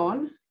moving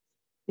on,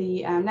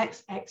 the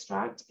next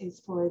extract is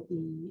for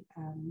the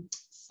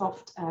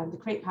the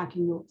crate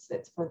packing notes.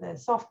 It's for the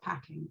soft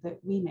packing that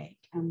we make,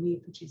 and we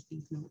produce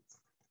these notes.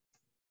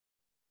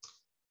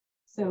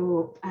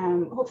 So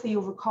hopefully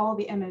you'll recall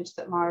the image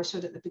that Lara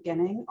showed at the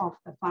beginning of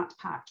the flat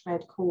packed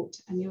red coat,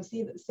 and you'll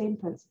see that the same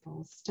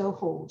principles still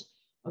hold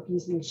of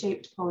using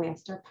shaped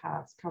polyester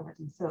pads covered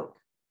in silk.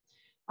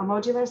 A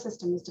modular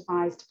system was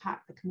devised to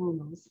pack the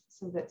kimonos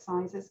so that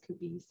sizes could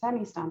be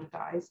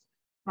semi-standardized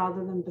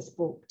rather than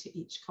bespoke to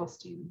each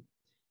costume.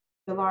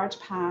 The large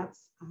pads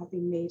have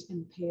been made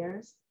in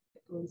pairs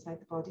that go inside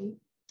the body.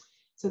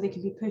 so they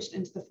can be pushed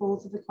into the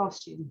folds of the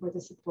costume where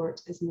the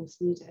support is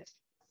most needed.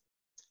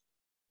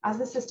 As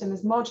the system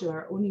is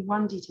modular, only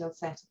one detailed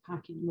set of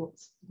packing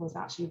notes was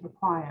actually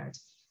required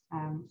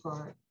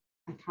for,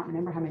 I can't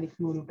remember how many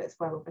kimono, but it's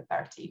well over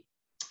 30.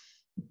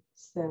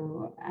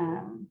 So,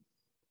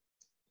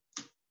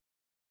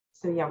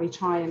 so yeah, we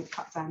try and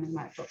cut down the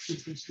amount of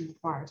documentation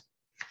required.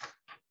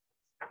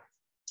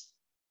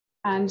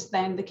 And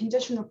then the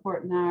condition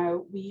report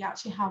now, we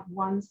actually have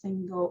one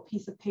single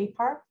piece of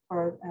paper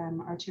for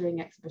our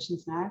touring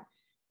exhibitions now,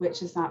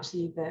 which is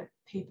actually the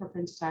paper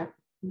printed out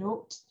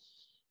note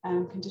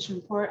condition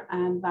report,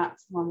 and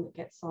that's one that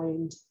gets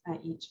signed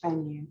at each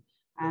venue.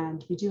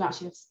 And we do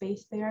actually have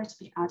space there to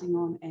be adding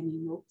on any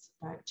notes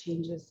about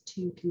changes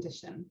to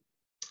condition.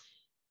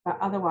 But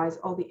otherwise,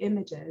 all the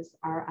images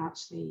are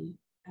actually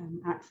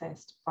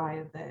accessed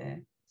via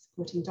the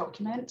supporting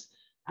document.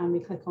 And we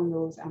click on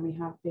those and we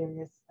have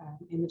various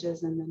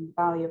images, and then the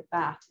value of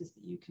that is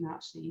that you can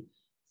actually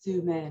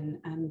zoom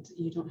in and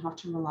you don't have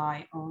to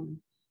rely on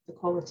the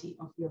quality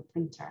of your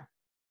printer.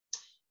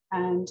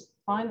 And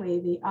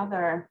finally, the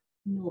other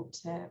note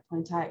to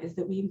point out is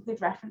that we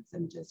include reference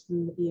images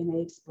from the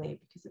V&A display,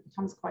 because it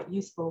becomes quite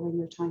useful when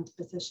you're trying to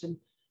position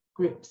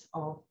groups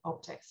of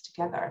objects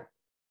together.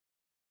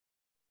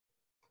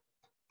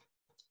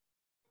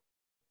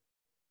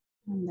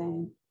 And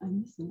then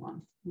I'm missing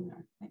one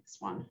here, next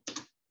one.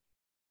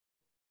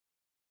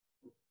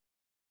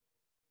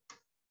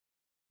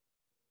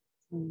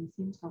 So you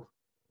seem to have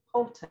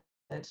halted.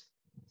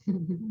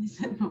 Is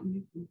it not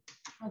moving?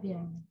 Oh,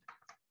 yeah.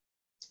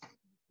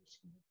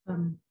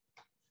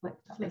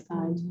 Flipped up the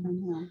side.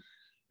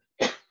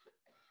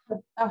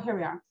 Oh, here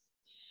we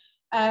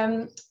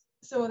are.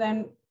 So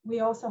then we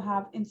also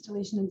have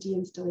installation and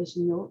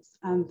de-installation notes,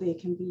 and they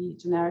can be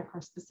generic or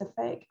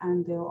specific,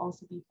 and they'll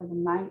also be for the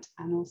mount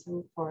and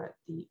also for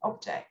the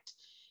object.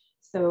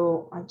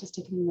 So I've just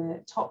taken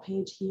the top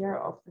page here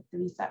of the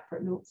 3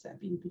 separate notes that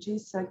have been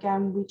produced. So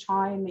again, we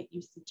try and make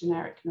use of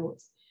generic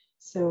notes.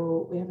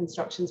 So we have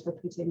instructions for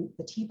putting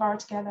the T-bar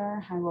together,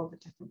 how all the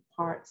different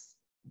parts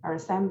are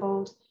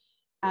assembled.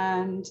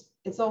 And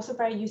it's also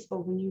very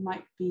useful when you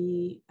might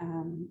be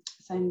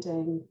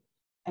sending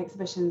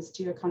exhibitions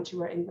to a country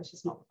where English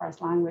is not the first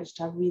language,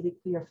 to have really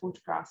clear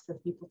photographs for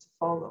people to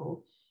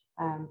follow.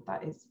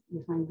 That is,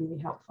 we find,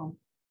 really helpful.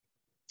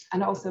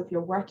 And also if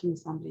you're working with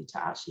somebody, to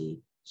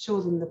actually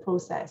show them the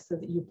process so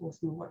that you both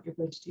know what you're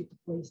going to do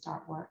before you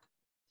start work.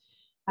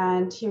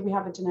 And here we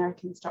have a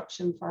generic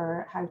instruction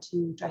for how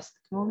to dress the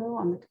kimono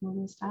on the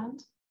kimono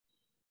stand.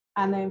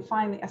 And then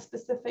finally, a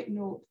specific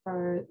note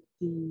for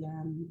the,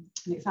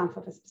 an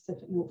example of a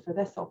specific note for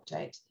this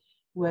object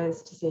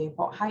was to say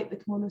what height the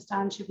kimono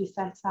stand should be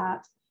set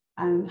at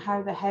and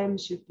how the hem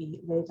should be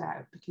laid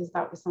out, because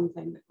that was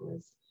something that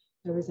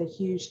there was a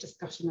huge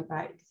discussion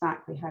about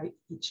exactly how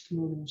each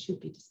kimono should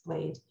be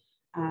displayed.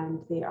 And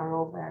they are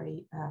all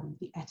very,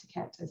 the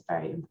etiquette is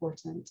very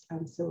important.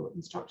 And so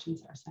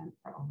instructions are sent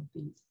for all of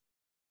these.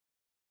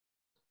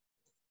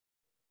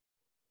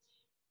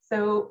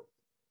 So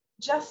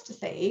just to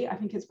say, I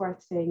think it's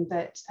worth saying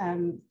that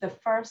the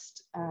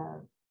first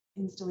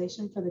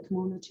installation for the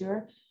kimono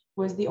tour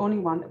was the only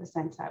one that was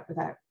sent out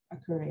without a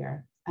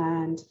courier.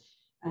 And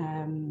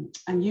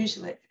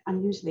usually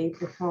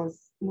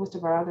because most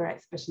of our other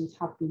exhibitions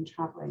have been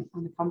traveling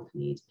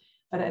unaccompanied,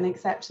 but an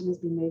exception has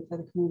been made for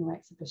the kimono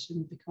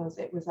exhibition because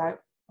it was out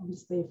on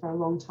display for a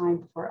long time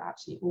before it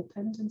actually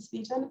opened in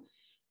Sweden.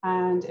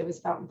 And it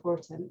was felt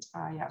important.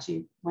 I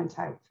actually went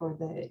out for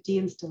the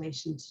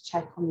de-installation to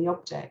check on the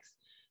objects.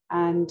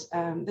 And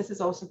this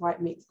is also why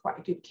it makes quite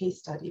a good case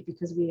study,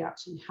 because we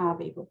actually have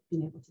been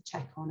able to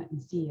check on it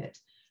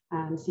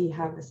and see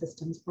how the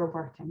systems were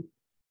working.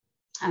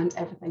 And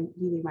everything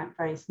really went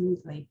very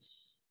smoothly.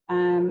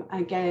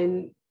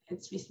 Again,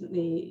 it's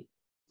recently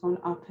gone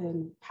up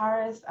in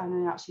Paris,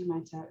 and I actually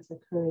went out as a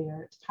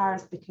courier to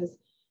Paris because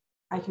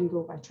I can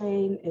go by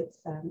train. It's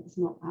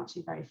not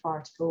actually very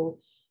far to go.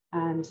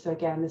 And so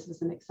again, this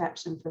was an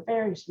exception for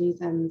various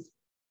reasons,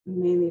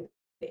 mainly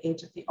the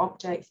age of the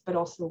objects, but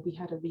also we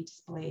had a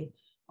redisplay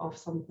of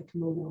some of the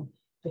kimono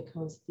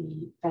because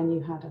the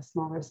venue had a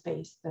smaller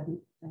space than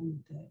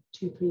the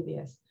 2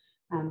 previous.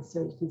 And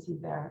so you can see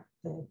there,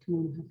 the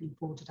kimono had been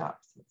folded up,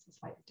 so it's a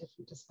slightly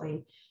different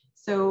display.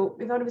 So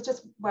we thought it was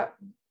just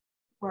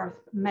worth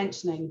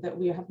mentioning that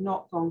we have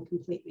not gone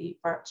completely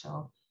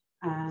virtual,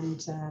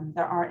 and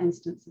there are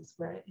instances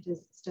where it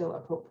is still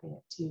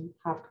appropriate to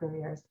have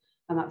couriers,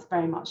 and that's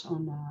very much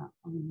on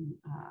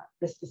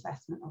risk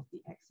assessment of the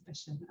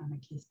exhibition and a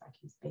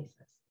case-by-case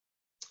basis.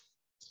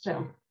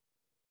 So.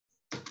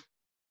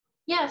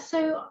 Yeah,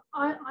 so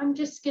I'm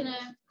just going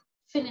to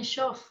finish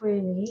off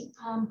really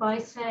by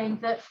saying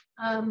that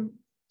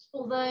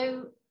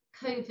although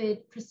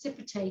COVID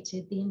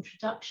precipitated the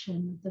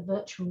introduction of the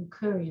virtual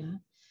courier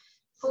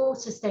for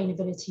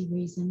sustainability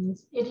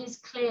reasons, it is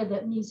clear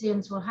that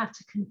museums will have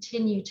to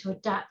continue to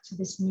adapt to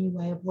this new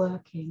way of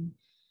working.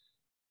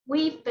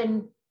 We've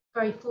been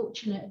very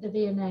fortunate at the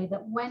V&A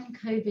that when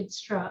COVID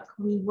struck,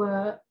 we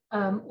were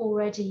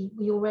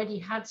we already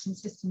had some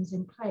systems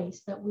in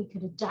place that we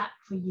could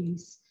adapt for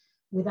use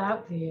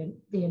without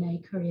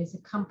V&A couriers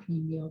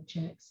accompanying the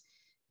objects.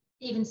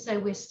 Even so,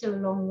 we're still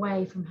a long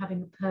way from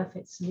having a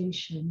perfect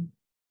solution.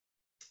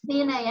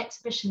 V&A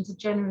exhibitions are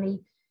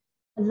generally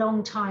a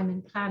long time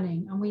in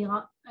planning, and we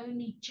are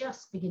only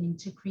just beginning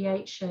to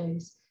create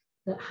shows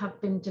that have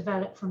been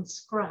developed from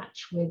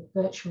scratch with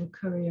virtual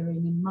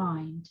couriering in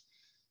mind.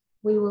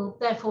 We will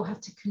therefore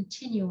have to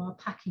continue our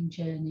packing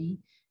journey,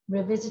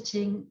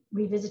 revisiting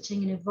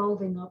and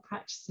evolving our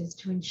practices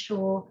to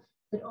ensure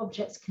that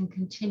objects can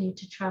continue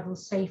to travel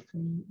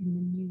safely in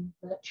the new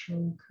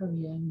virtual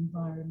courier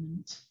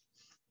environment.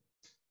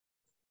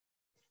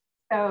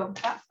 So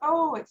that's,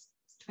 oh, it's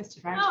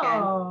twisted around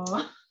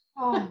again.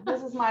 Oh,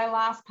 this is my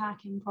last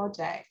packing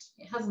project.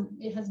 It hasn't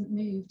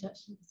moved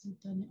actually, because we've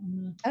done it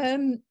on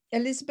the...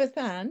 Elizabeth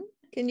Ann,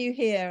 can you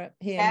hear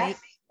Yes.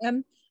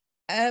 me?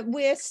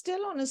 We're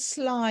still on a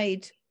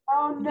slide.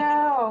 Oh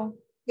no.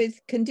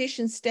 With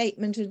condition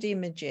statement and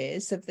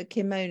images of the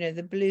kimono,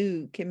 the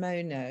blue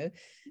kimono.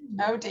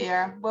 Oh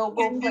dear. We'll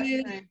flip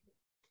through.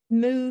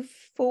 Move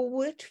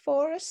forward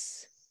for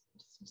us.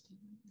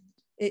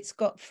 It's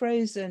got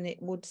frozen,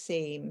 it would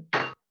seem.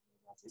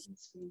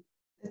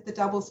 It's the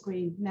double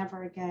screen,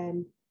 never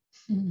again.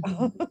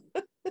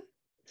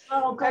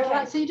 Oh god! Okay.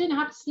 Right, so you didn't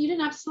have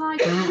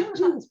slides.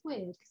 That's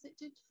weird because it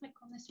did flick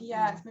on this one.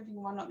 Yeah, it's moving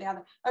one, not the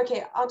other.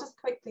 Okay, I'll just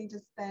quickly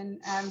then,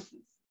 since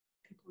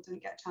people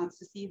didn't get a chance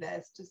to see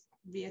this, just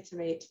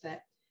reiterate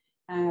that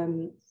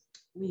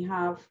we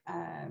have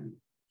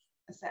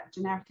a set of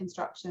generic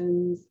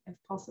instructions, if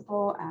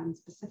possible, and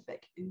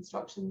specific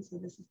instructions. So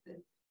this is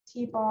the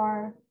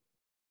T-bar.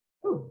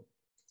 Oh,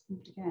 it's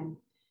moved again.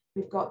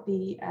 We've got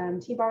the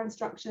T-bar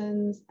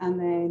instructions, and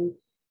then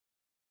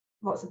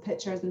lots of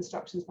pictures and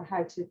instructions for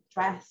how to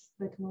dress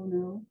the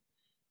kimono.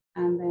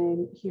 And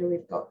then here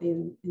we've got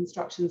the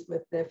instructions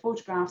with the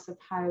photographs of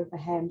how the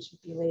hem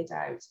should be laid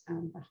out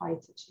and the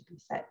height it should be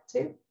set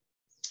to.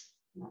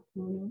 That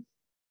kimono.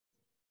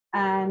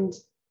 And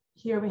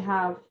here we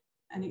have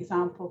an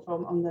example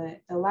from, on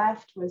the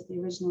left was the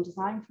original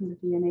design from the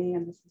V&A,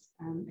 and this is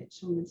it's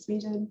shown in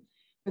Sweden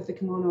with the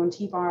kimono and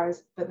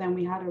T-bars, but then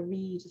we had a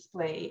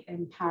re-display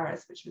in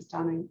Paris, which was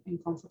done in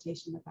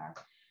consultation with our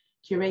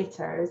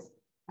curators,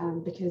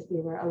 because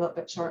they were a little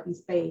bit short in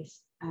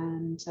space,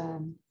 and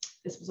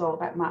this was all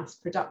about mass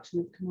production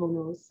of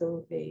kimonos.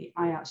 So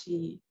I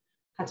actually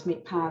had to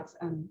make pads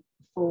and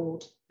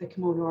fold the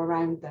kimono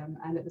around them,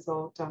 and it was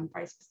all done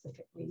very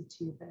specifically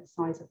to the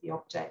size of the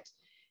object.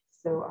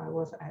 So I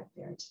was out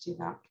there to do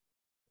that.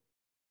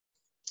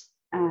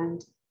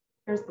 And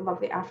here's the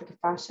lovely Africa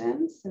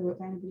fashion. So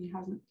if anybody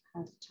hasn't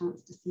had a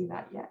chance to see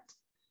that yet,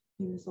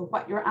 this will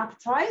whet your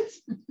appetite.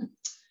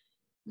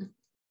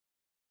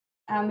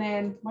 And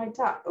then my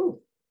duck,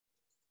 oh,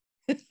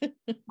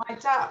 my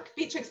duck,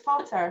 Beatrix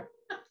Potter.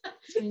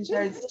 Screen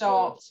shared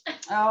stopped.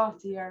 Oh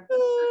dear.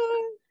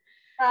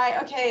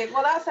 Right, okay,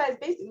 well that says,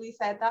 basically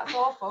said, that's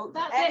all folks.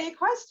 Any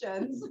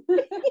questions?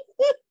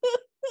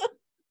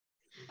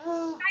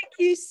 Oh. Thank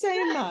you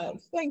so much.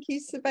 Thank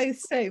you both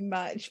so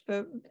much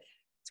for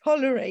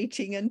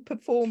tolerating and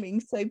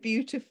performing so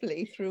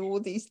beautifully through all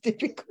these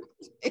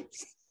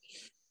difficulties.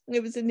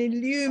 It was an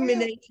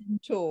illuminating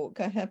talk,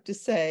 I have to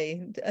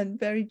say, and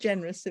very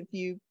generous of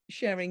you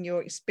sharing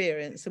your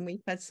experience, and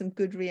we've had some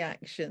good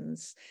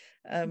reactions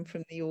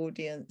from the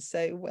audience,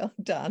 so well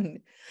done,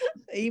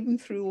 even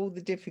through all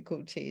the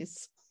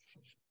difficulties.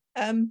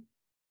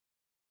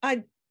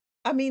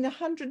 I mean,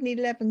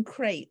 111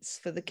 crates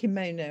for the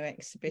kimono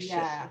exhibition.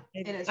 Yeah,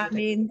 it is. I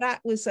mean, that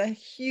was a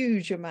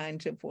huge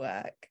amount of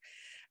work.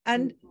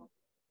 And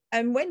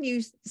when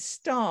you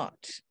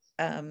start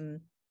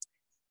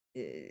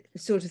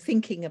sort of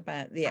thinking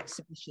about the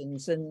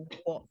exhibitions and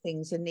what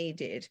things are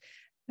needed,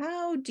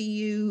 how do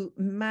you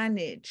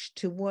manage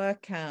to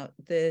work out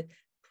the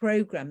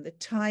program, the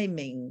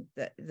timing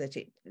that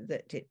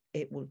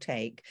it will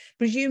take?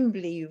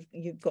 Presumably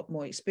you've got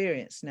more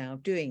experience now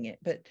doing it,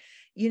 but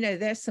you know,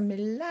 there's some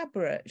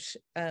elaborate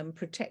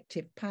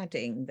protective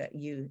padding that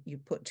you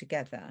put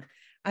together.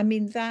 I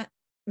mean, that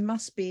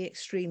must be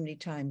extremely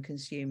time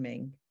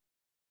consuming.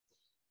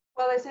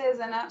 Well, it is,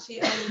 and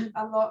actually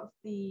a lot of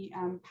the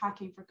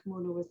packing for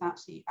kimono was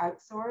actually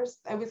outsourced.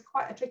 It was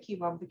quite a tricky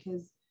one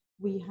because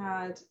we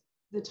had,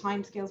 the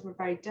timescales were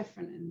very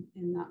different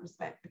in that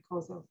respect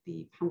because of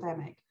the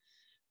pandemic.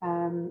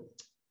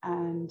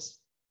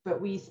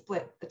 But we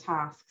split the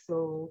task.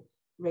 So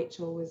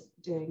Rachel was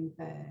doing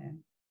the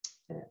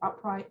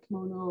upright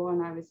kimono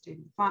and I was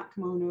doing the flat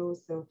kimono.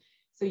 So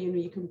you know,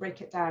 you can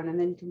break it down and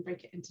then you can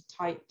break it into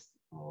types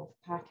of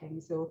packing.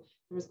 So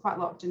there was quite a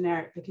lot of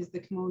generic, because the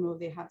kimono,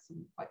 they had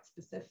some quite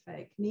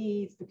specific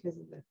needs because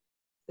of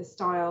the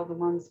style, the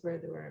ones where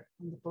they were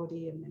on the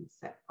body and then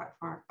set quite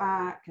far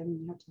back, and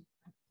you have to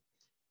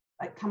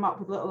like come up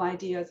with little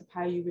ideas of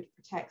how you would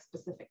protect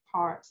specific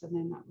parts, and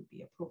then that would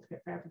be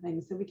appropriate for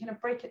everything. So we kind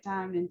of break it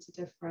down into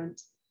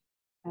different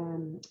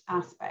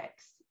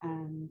aspects,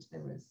 and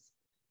there was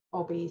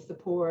obby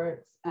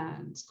supports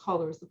and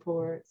collar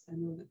supports I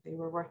know that they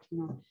were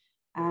working on.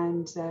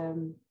 And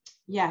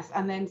yes,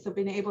 and then so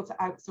being able to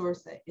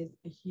outsource it is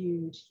a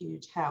huge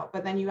help,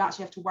 but then you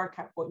actually have to work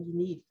out what you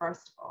need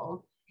first of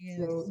all. Yes.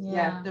 So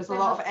yeah, there's a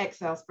lot of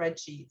Excel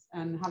spreadsheets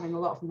and having a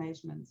lot of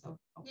measurements of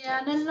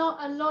and a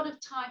lot of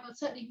time, or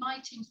certainly my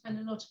team spend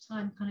a lot of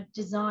time kind of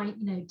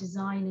designing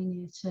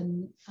it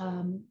and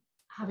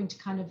having to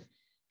kind of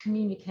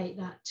communicate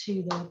that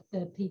to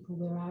the people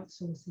we're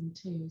outsourcing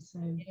to.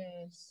 So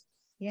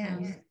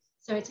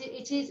so it's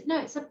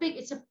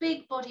a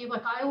big body of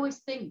work. I always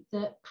think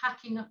that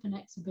packing up an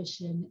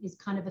exhibition is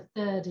kind of a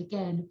third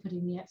again of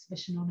putting the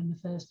exhibition on in the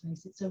first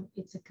place. It's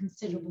a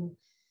considerable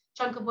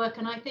chunk of work,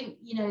 and I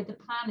think the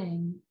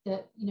planning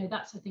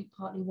that's I think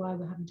partly why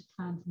we're having to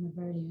plan from a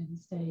very early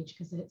stage,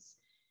 because it's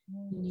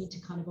you need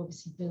to kind of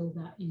obviously build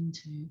that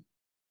into.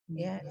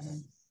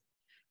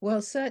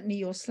 Well, certainly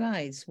your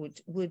slides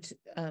would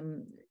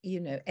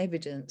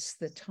evidence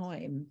the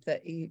time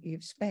that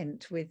you've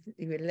spent with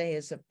your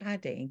layers of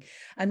padding.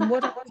 And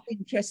what I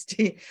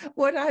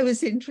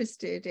was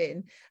interested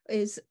in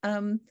is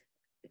when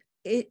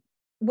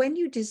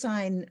you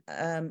design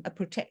a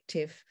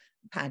protective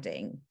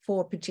padding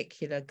for a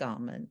particular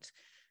garment,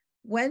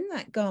 when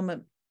that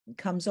garment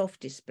comes off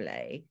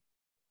display,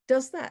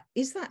 is that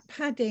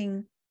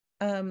padding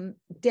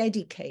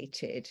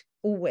dedicated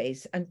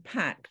always and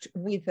packed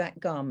with that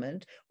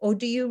garment, or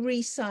do you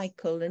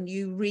recycle and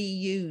you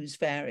reuse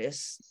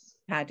various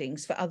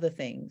paddings for other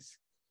things?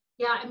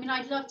 Yeah, I mean,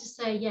 I'd love to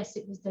say yes,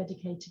 it was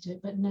dedicated to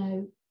it, but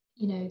no,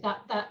 I mean,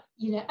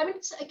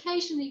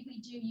 occasionally we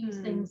do use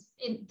things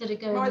that are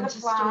going into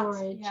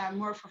storage. Yeah,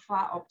 more for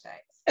flat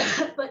objects.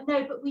 but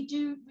we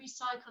do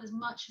recycle as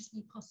much as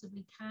we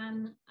possibly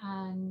can,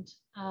 and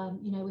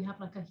we have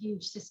like a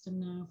huge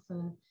system now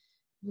for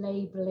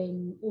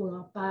labeling all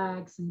our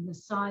bags and the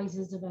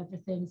sizes of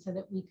everything so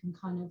that we can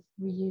kind of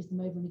reuse them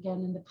over and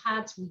again, and the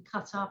pads we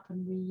cut up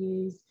and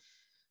reuse.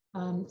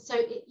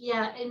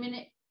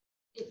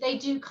 They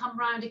do come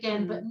round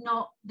again, but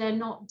they're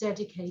not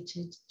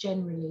dedicated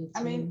generally to...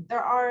 I mean,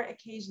 there are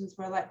occasions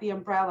where like the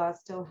umbrella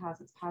still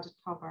has its padded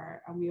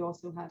cover, and we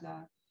also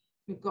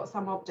we've got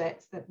some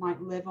objects that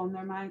might live on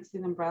their mounts.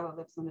 The umbrella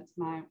lives on its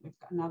mount. We've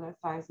got another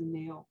 1,000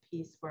 nail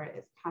piece where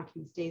its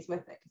packing stays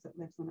with it because it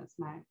lives on its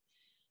mount.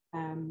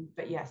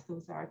 But yes,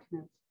 those are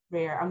kind of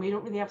rare, and we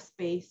don't really have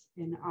space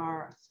in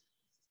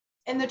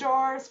the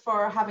drawers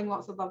for having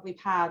lots of lovely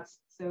pads.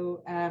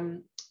 So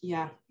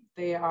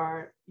they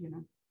are,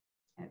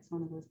 it's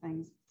one of those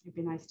things. It'd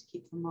be nice to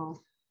keep them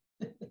all.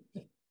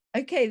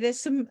 Okay, there's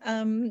some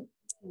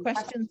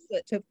questions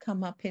that have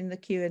come up in the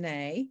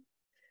Q&A.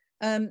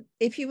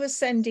 If you were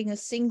sending a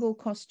single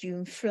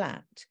costume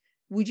flat,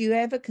 would you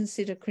ever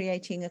consider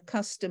creating a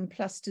custom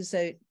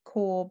plastizote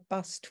core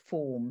bust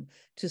form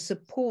to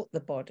support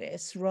the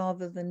bodice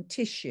rather than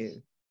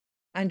tissue?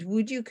 And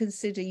would you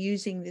consider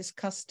using this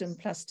custom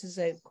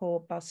plastizote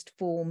core bust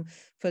form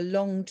for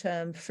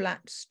long-term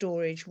flat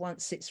storage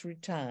once it's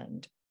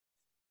returned?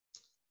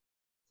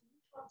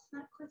 What's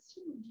that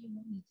question? Or do you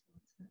want me to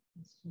answer that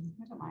question?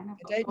 I don't mind. I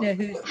don't know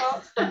who's...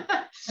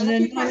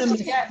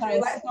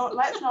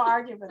 Let's not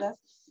argue with this.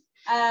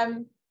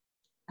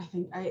 I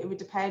think it would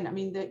depend. I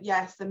mean,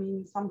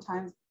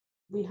 sometimes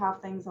we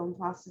have things on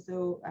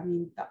plastizote. I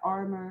mean, the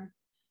armor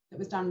that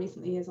was done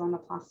recently is on a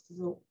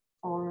plastizote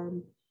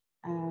form.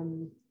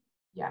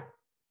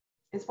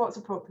 It's what's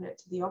appropriate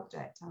to the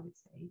object, I would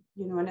say.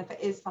 And if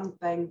it is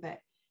something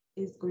that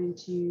is going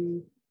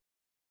to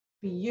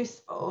be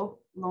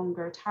useful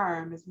longer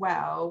term as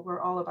well, we're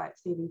all about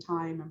saving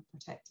time and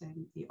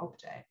protecting the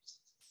object.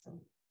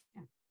 So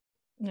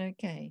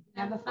okay.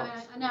 I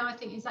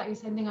think exactly the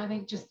same thing. I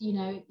think just you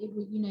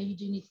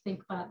do need to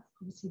think about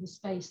obviously the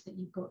space that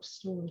you've got to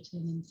store it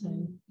in, and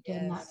so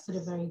again that's sort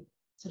of very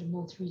sort of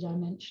more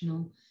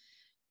three-dimensional,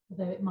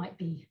 although it might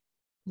be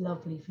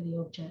lovely for the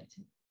object.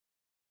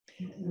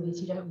 You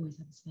don't always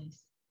have a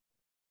space.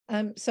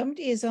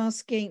 Somebody is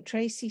asking,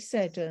 Tracy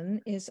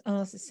Seddon is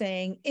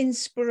saying,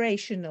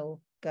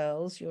 inspirational,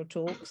 girls, your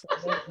talks.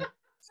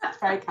 That's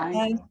very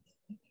kind.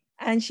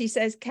 And she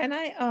says, can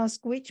I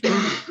ask which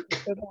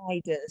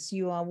providers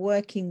you are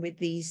working with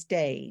these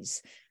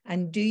days?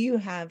 And do you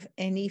have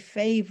any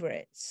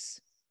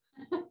favorites?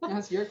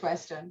 That's your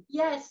question.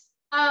 Yes.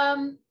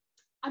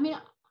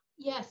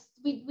 Yes,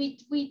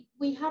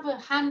 we have a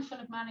handful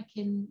of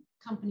mannequin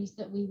companies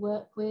that we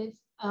work with,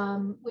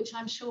 which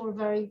I'm sure are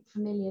very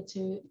familiar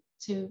to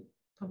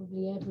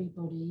probably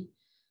everybody.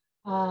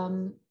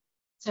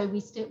 So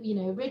we still,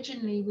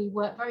 originally we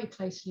worked very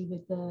closely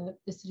with the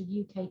sort of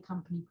UK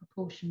company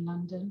Proportion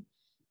London,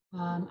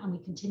 and we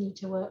continue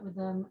to work with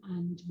them.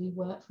 And we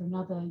work for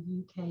another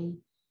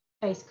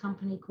UK-based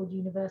company called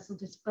Universal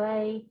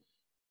Display.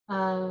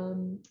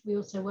 We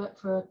also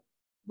work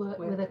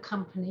with a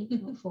company,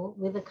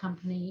 with a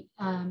company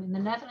in the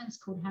Netherlands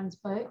called Hans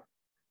Boot.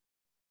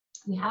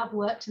 We have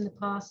worked in the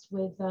past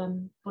with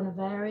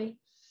Bonaveri.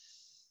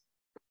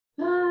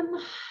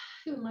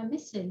 Who am I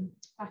missing?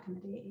 Back in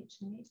the day,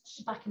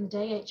 H&H. Back in the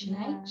day,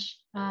 H&H.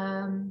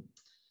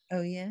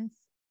 Oh, yes.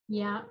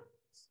 Yeah.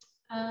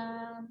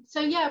 So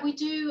yeah, we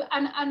do,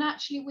 and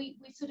actually we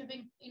sort of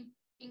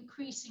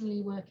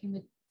increasingly working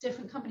with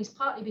different companies,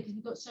 partly because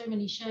we've got so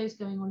many shows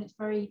going on.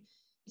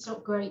 It's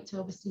not great to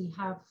obviously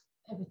have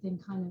everything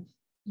kind of,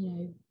 you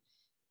know,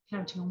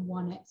 counting on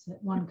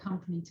one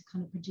company to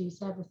kind of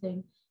produce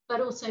everything, but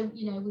also,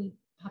 you know, we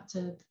have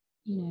to,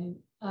 you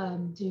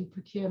know, do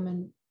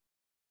procurement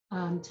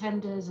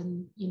tenders,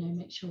 and, you know,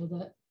 make sure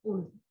that all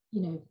of,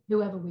 you know,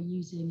 whoever we're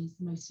using is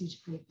the most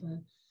suitable for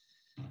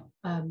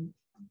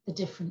the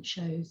different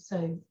shows.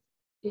 So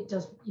it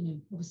does, you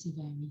know, obviously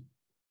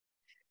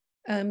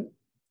vary.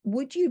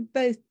 Would you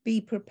both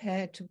be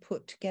prepared to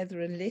put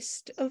together a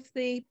list of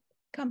the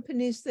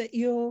companies that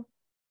you're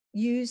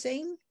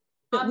using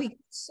that we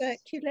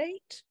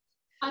circulate?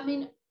 I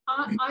mean,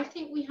 I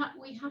think we have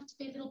to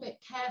be a little bit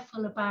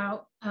careful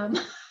about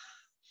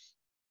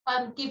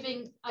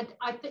giving.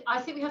 I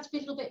think we have to be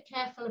a little bit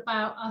careful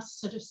about us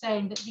sort of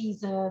saying that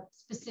these are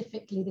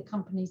specifically the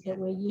companies that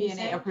we're using.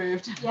 V&A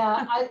approved.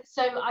 Yeah,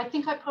 so I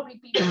think I'd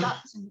probably be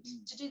reluctant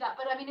to do that.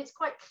 But I mean, it's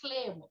quite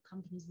clear what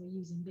companies we're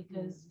using,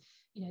 because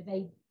you know,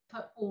 they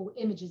put all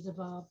images of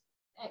our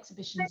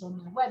exhibitions on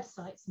their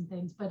websites and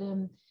things. But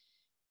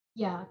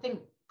yeah, I think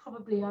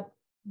probably I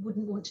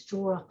wouldn't want to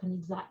draw up an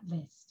exact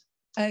list.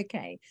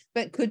 Okay,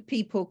 but could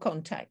people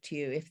contact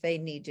you if they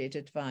needed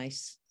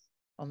advice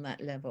on that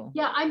level?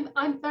 Yeah,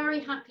 I'm very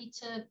happy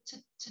to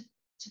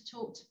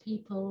talk to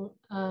people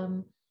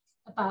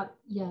about,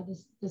 yeah,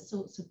 the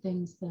sorts of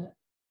things that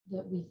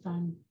we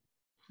found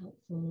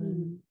helpful,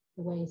 and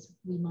the ways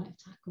we might have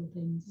tackled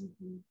things.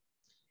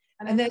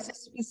 And there's a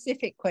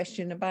specific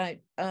question about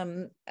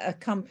a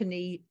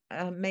company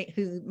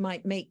who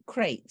might make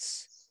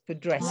crates for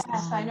dresses.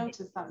 Yes, I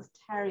noticed that was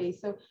Terry.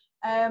 So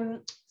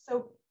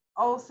so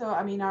also,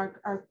 I mean,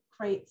 our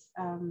crates,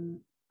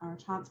 our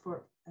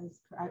transport is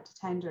put out to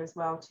tender as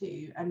well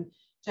too, and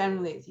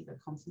generally it's either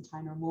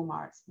Constantine or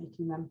Momart's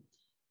making them.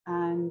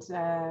 And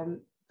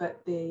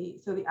but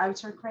the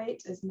outer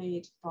crate is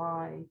made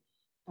by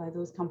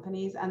those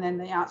companies, and then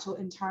the actual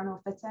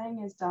internal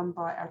fitting is done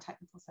by our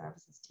technical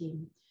services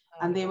team.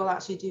 And they will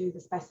actually do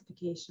the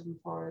specification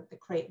for the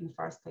crate in the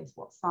first place,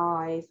 what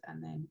size,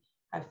 and then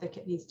how thick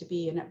it needs to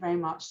be. And it very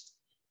much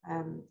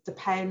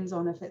depends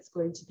on if it's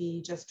going to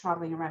be just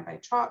traveling around by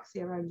truck,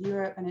 say around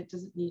Europe, and it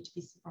doesn't need to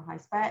be super high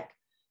spec,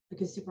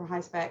 because super high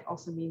spec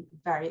also means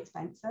very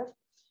expensive.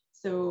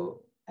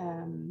 So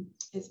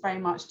it's very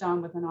much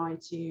done with an eye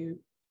to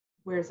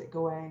where is it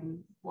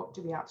going, what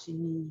do we actually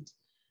need.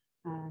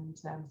 And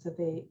so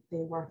they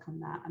work on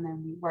that, and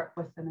then we work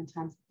with them in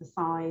terms of the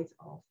size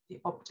of the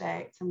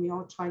objects, and we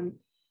all try and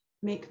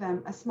make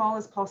them as small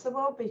as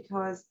possible,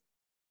 because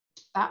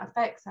that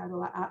affects how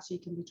well it actually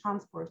can be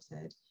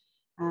transported.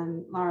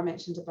 And Lara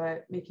mentioned about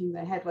making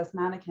the headless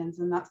mannequins,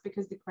 and that's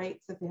because the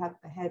crates, if they had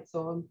the heads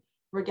on,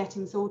 were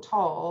getting so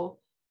tall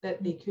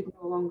that they could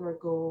no longer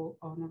go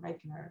on a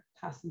regular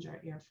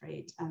passenger air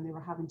freight, and they were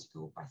having to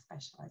go by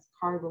specialized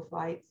cargo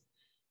flights.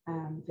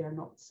 They're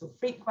not so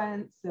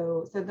frequent,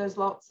 so there's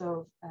lots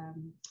of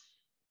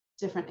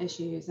different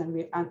issues,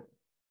 and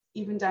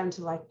even down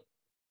to, like,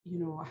 you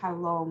know, how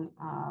long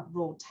a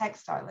rolled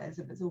textile is.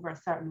 If it's over a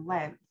certain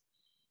length,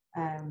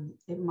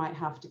 it might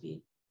have to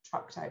be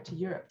trucked out to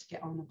Europe to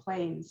get on the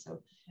plane.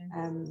 So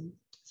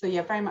so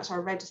yeah, very much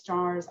our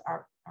registrars,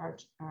 our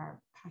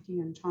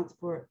packing and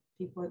transport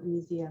people at the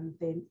museum,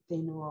 they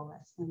know all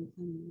this, and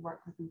we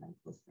work with them very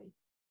closely.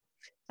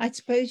 I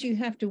suppose you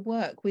have to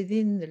work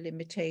within the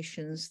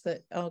limitations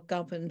that are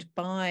governed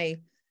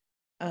by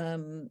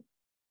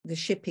the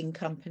shipping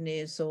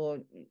companies, or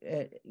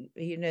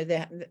you know,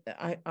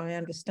 I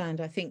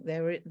understand. I think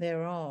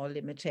there are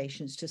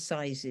limitations to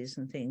sizes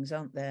and things,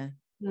 aren't there?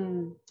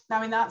 I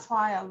mean, that's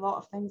why a lot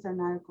of things are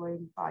now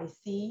going by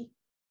sea.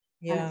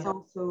 Yeah. And it's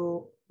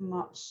also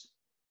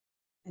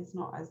it's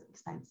not as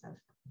expensive.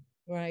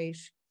 Right.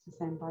 To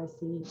send by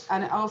sea.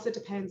 And it also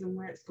depends on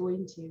where it's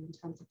going to in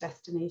terms of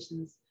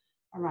destinations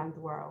around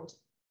the world,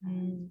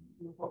 you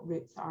know, what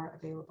routes are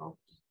available.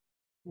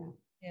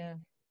 Yeah.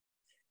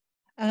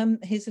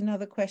 Here's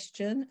another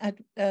question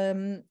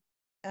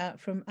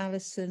from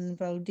Alison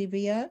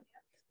Valdivia.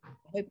 I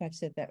hope I've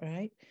said that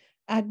right.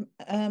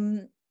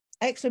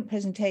 Excellent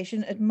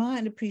presentation. Admire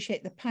and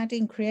appreciate the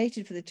padding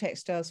created for the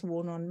textiles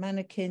worn on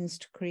mannequins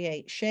to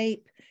create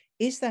shape.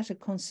 Is that a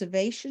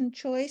conservation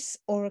choice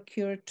or a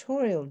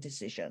curatorial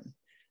decision?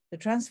 The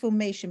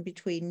transformation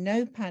between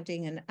no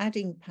padding and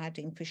adding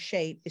padding for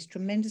shape is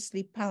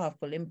tremendously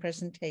powerful in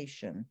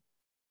presentation.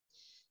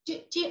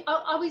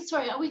 Are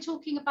we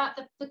talking about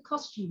the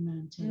costume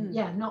mounting?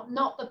 Yeah,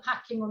 not the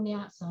packing on the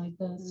outside,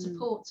 the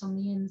supports on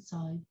the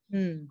inside.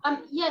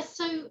 Yes,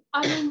 so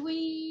I mean,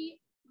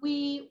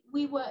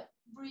 we work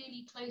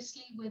really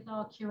closely with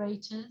our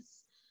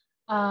curators,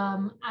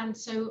 and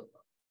so,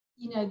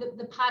 you know,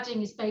 the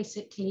padding is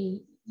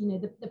basically, you know,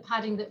 the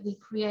padding that we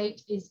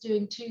create is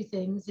doing two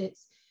things.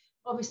 It's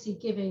obviously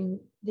giving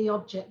the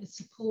object the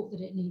support that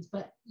it needs,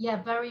 but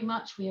yeah, very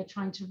much we are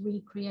trying to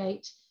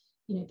recreate,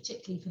 you know,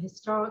 particularly for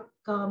historic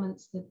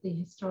garments,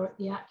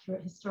 the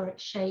accurate historic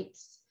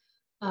shapes,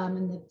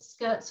 and the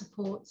skirt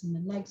supports and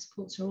the leg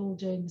supports are all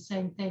doing the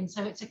same thing.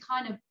 So it's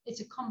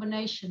a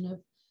combination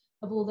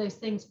of all those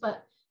things.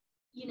 But,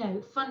 you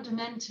know,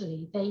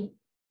 fundamentally, they,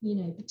 you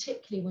know,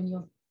 particularly when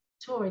you're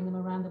touring them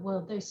around the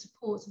world, those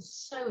supports are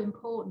so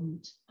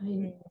important. I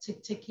mean,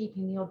 to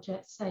keeping the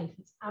object safe.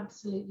 It's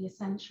absolutely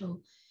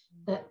essential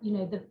that, you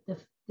know, the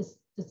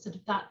sort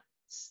of that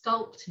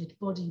sculpted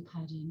body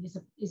padding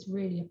is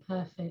really a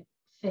perfect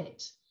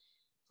fit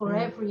for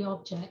every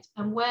object.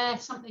 And where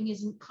something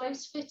isn't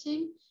close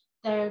fitting,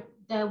 there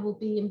will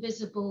be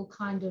invisible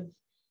kind of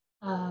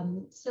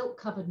silk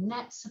covered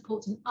net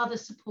supports and other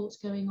supports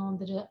going on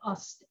that are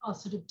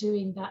sort of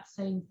doing that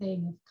same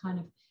thing of kind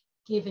of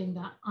giving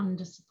that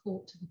under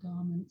support to the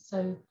garment. So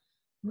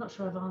I'm not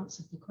sure I've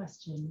answered the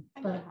question,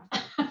 but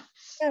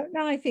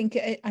no, I think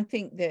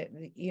that,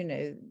 you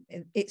know,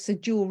 it's a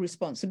dual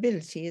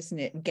responsibility, isn't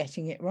it,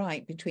 getting it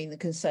right between the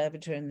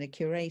conservator and the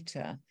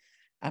curator.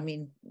 I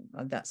mean,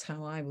 that's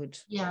how I would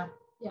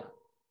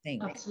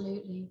think.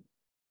 Absolutely.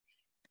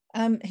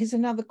 Here's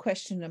another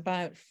question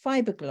about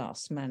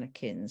fiberglass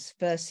mannequins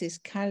versus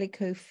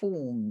calico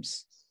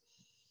forms.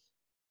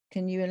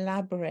 Can you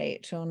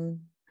elaborate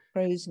on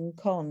pros and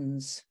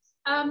cons?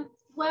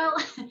 Well,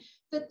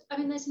 I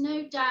mean, there's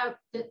no doubt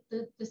that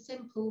the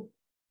simple,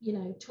 you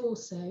know,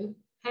 torso,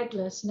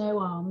 headless, no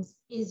arms,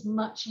 is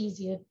much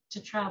easier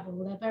to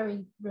travel. They're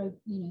very,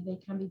 you know, they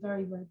can be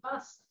very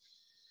robust.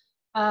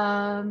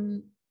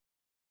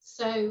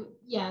 So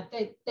yeah,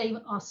 they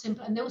are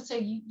simple, and also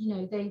you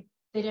know they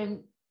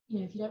don't, you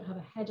know, if you don't have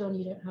a head on,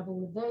 you don't have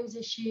all of those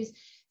issues.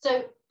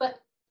 So,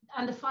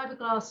 and the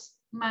fiberglass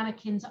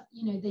mannequins,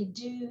 you know, they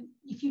do,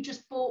 if you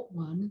just bought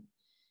one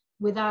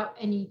without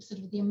any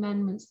sort of the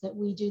amendments that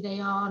we do, they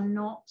are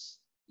not,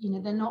 you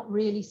know, they're not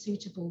really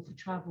suitable for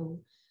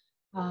travel,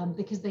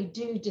 because they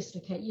do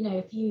dislocate. You know,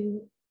 if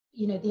you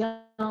know, the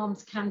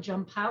arms can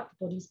jump out,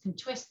 the bodies can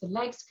twist, the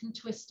legs can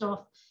twist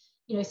off.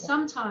 You know,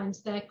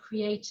 sometimes they're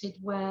created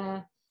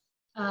where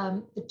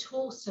the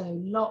torso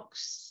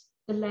locks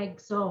the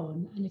legs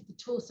on, and if the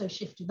torso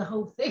shifted, the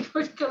whole thing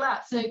would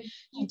collapse. So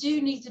you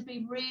do need to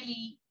be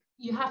really,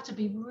 you have to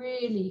be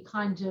really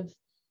kind of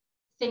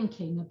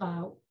thinking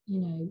about,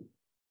 you know,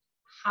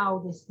 how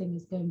this thing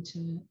is going to,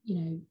 you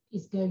know,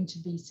 is going to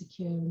be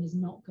secure and is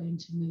not going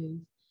to move.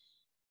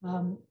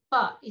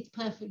 But it's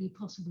perfectly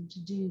possible to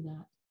do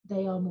that.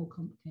 They are more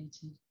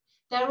complicated.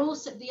 They're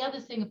also, the other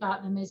thing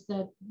about them is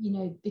that, you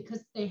know,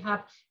 because they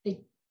have, the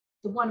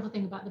wonderful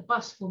thing about the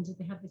bust forms is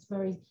they have this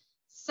very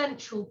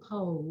central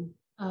pole,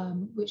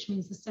 which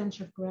means the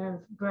center of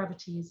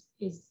gravity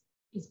is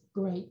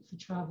great for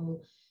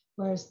travel,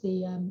 whereas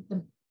the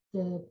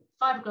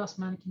fiberglass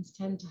mannequins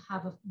tend to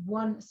have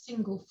one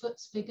single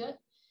foot's figure,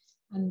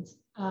 and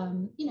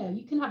you know,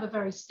 you can have a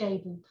very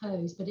stable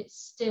pose, but it's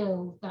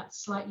still that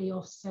slightly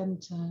off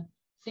center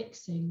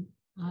fixing,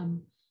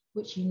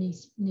 which you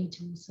need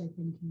to also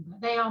think about.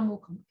 They are more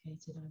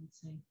complicated, I would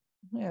say.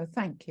 Yeah,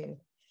 thank you.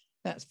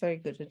 That's very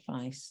good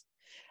advice.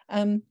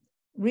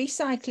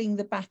 Recycling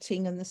the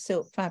batting and the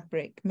silk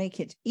fabric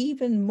make it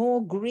even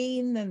more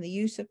green than the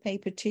use of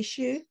paper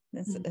tissue.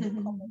 There's a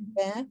comment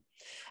there.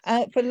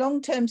 For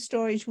long-term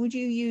storage, would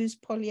you use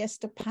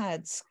polyester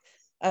pads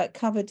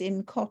covered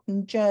in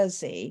cotton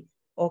jersey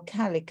or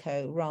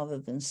calico rather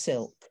than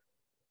silk?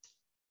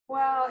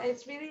 Well,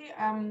 it's really,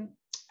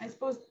 I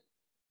suppose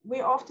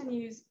we often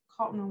use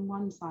cotton on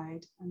one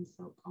side and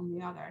silk on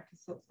the other,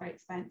 because silk's very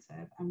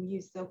expensive, and we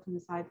use silk on the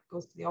side that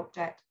goes to the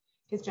object,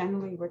 because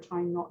generally we're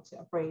trying not to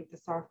abrade the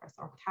surface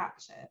or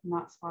catch it, and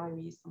that's why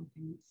we use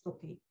something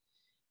slippy.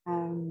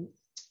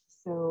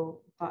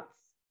 So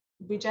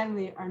we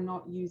generally are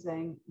not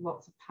using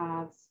lots of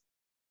pads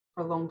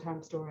for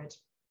long-term storage.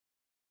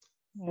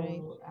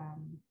 Right. So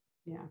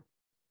yeah,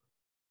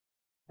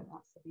 but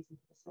that's the reason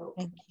for the silk.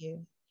 Thank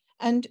you.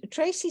 And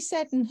Tracy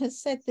Seddon has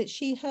said that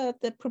she heard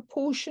that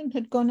Proportion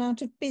had gone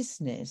out of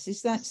business.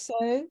 Is that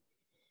so?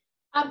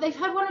 They've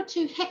had one or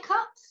two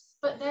hiccups,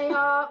 but they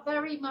are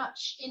very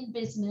much in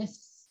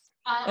business.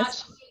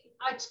 Actually,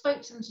 I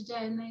spoke to them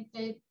today, and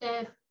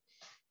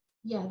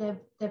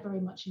they're very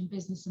much in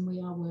business, and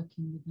we are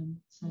working with them.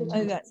 So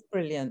oh, that's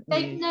brilliant.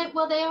 They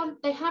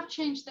have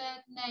changed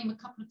their name a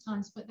couple of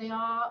times, but they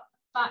are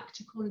back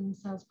to calling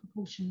themselves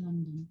Proportion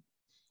London.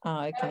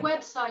 Okay. Their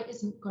website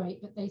isn't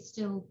great, but they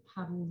still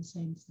have all the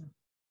same stuff.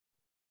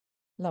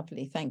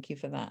 Lovely, thank you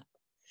for that.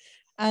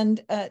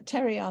 And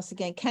Terry asks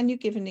again, can you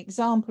give an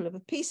example of a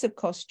piece of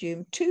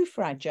costume too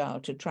fragile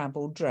to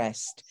travel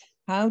dressed?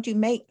 How do you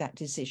make that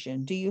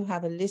decision? Do you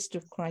have a list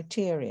of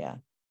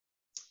criteria?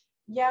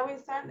 Yeah,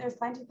 there's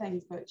plenty of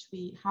things which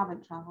we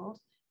haven't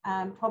travelled,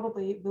 and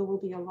probably there will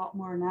be a lot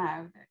more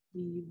now that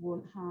we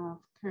won't have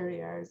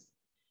couriers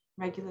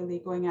regularly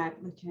going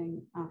out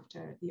looking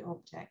after the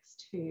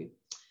objects too.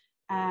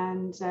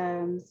 And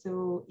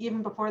so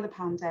even before the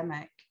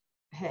pandemic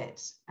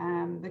hit,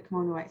 the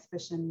kimono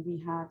exhibition, we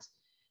had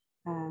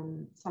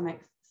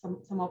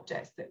some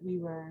objects that we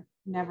were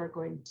never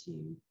going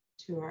to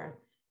tour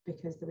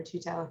because they were too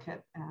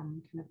delicate,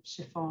 kind of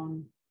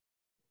chiffon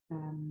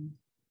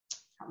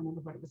can't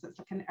remember what it was. It's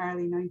like an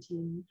early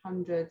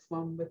 1900s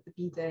one with the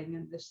beading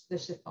and the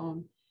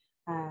chiffon.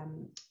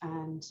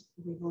 And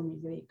we've only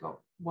really got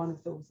one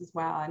of those as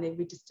well, and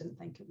we just didn't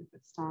think it would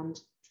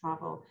withstand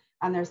travel.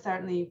 And there's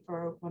certainly,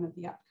 for one of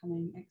the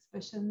upcoming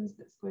exhibitions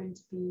that's going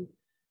to be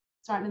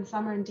starting in the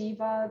summer in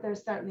Diva,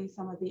 there's certainly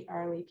some of the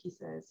early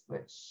pieces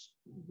which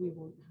we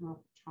won't have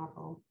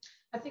travel.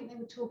 I think they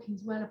were talking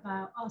as well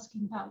about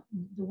asking about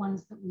the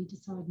ones that we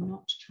decide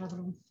not to travel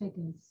on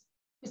figures.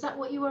 Is that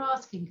what you were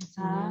asking,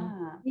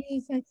 Cassandra?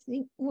 Yes, I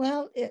think,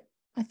 well,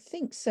 I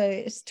think so.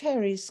 It's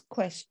Terry's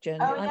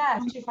question. Oh, yeah.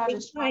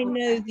 I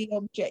know the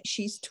object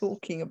she's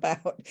talking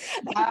about,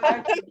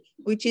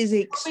 which is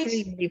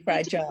extremely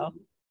fragile.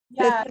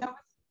 Yeah,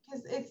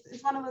 because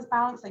it's one of those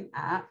balancing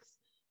acts.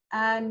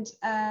 And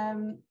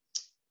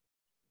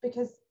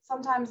because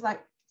sometimes,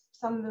 like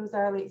some of those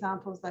early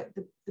examples, like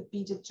the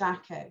beaded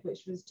jacket,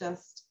 which was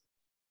just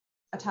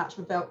attached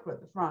with Velcro at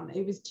the front,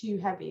 it was too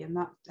heavy, and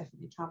that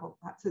definitely traveled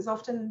back. So it's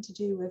often to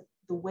do with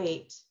the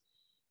weight.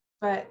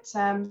 But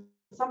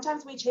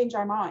sometimes we change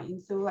our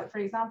minds. So, like, for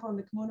example, in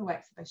the kimono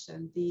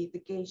exhibition, the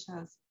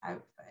geisha's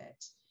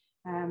outfit,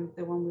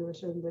 the one we were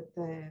showing with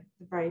the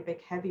very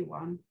big heavy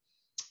one.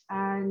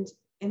 And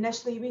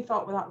initially we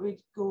thought, well, that would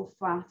go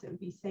flat, it would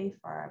be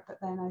safer. But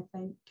then I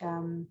think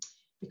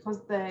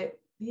because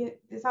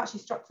it's actually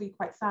structurally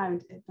quite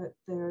sound, but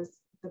there's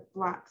the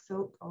black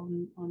silk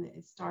on it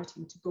is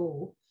starting to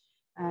go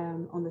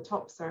on the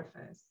top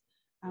surface.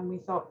 And we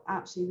thought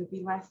actually there'd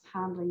be less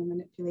handling and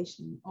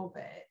manipulation of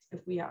it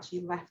if we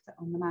actually left it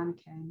on the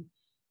mannequin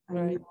and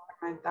moved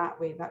around that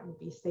way. That would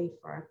be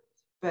safer.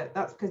 But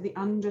that's because the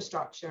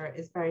understructure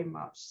is very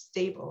much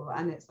stable,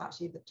 and it's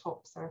actually the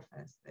top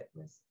surface that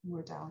was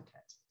more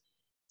delicate.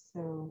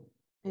 So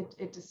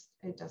it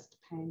does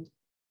depend.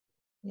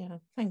 Yeah,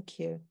 thank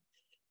you.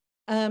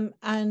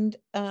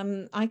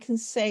 I can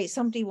say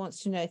somebody wants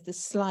to know if the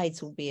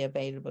slides will be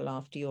available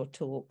after your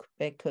talk,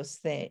 because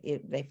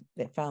they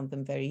found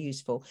them very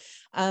useful.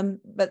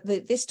 But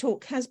this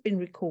talk has been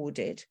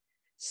recorded,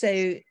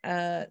 so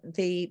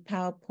the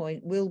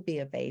PowerPoint will be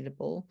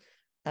available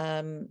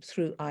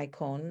through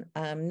Icon.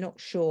 I'm not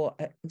sure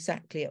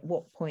exactly at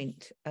what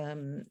point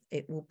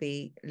it will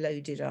be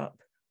loaded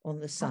up on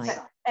the site.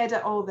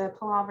 Edit all the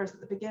palavers at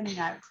the beginning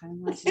out.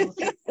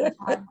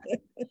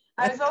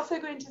 I was also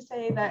going to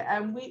say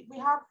that we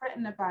have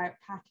written about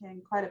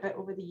packing quite a bit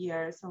over the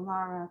years. So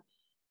Lara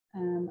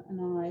and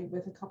I,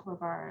 with a couple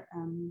of our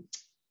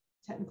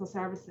technical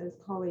services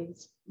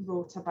colleagues,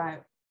 wrote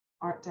about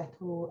Art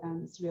Deco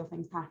and surreal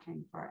things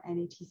packing for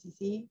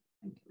NATCC.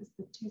 I think it was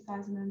the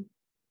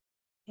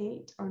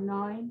 2008 or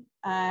 9.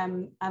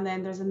 And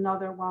then there's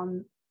another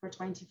one for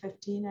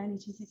 2015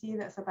 NATCC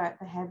that's about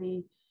the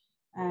heavy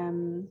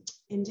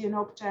Indian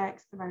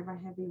objects, the very,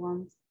 very heavy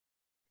ones.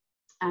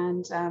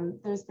 And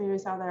there's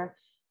various other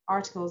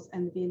articles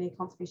in the V&A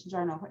Conservation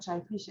Journal, which I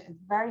appreciate is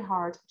very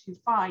hard to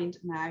find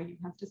now. You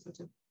have to sort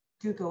of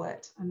Google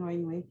it,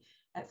 annoyingly.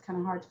 It's kind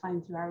of hard to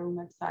find through our own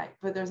website,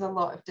 but there's a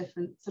lot of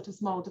different sort of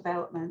small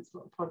developments,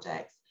 little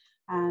projects.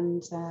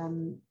 And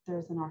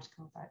there's an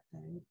article about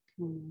the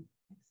kimono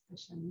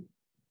exhibition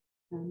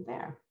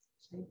there.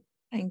 Actually.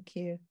 Thank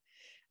you.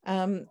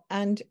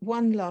 And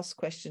one last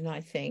question,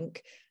 I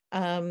think.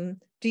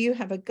 Do you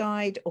have a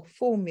guide or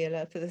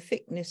formula for the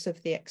thickness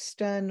of the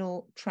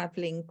external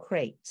travelling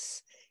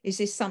crates? Is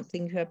this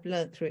something you have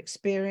learned through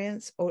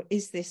experience, or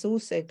is this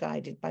also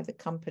guided by the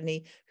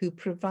company who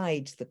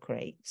provides the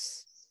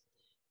crates?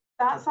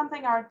 That's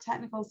something our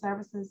technical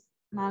services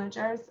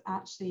managers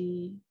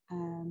actually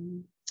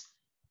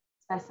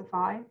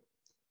specify.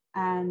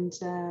 And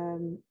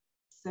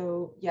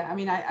so, yeah, I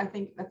mean, I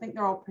think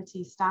they're all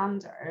pretty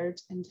standard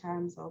in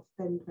terms of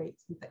thin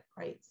crates and thick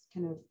crates,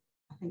 kind of,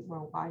 I think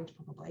worldwide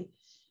probably.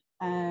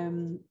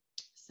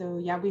 So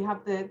yeah, we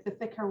have the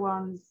thicker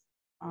ones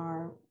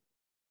are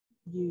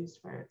used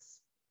where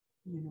it's,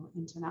 you know,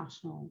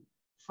 international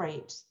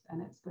freight,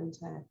 and it's going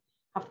to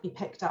have to be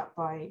picked up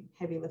by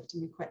heavy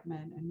lifting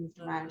equipment and moved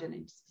around, and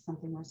it's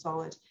something more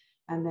solid.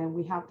 And then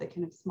we have the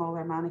kind of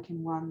smaller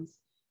mannequin ones.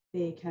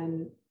 They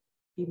can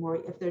be more,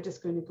 if they're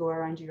just going to go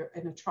around you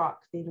in a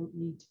truck, they don't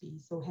need to be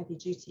so heavy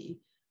duty,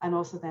 and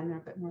also then they're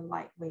a bit more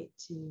lightweight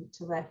to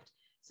lift.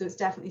 So it's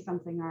definitely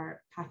something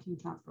our packing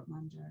transport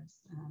managers,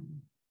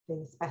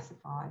 they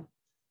specify,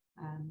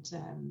 and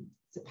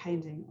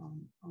depending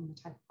on the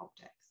type of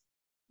objects.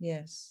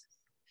 Yes.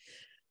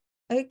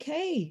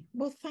 Okay,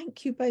 well,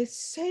 thank you both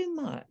so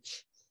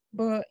much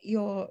for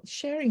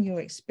sharing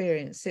your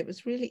experience. It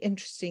was really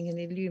interesting and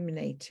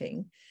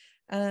illuminating.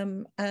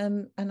 And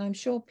I'm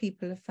sure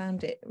people have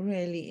found it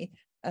really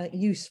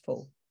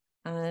useful,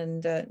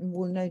 and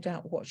will no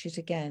doubt watch it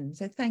again.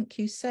 So thank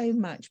you so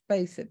much,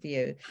 both of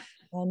you.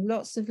 And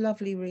lots of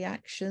lovely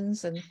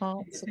reactions and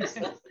hearts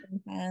and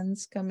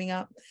hands coming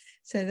up.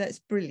 So that's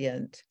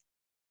brilliant.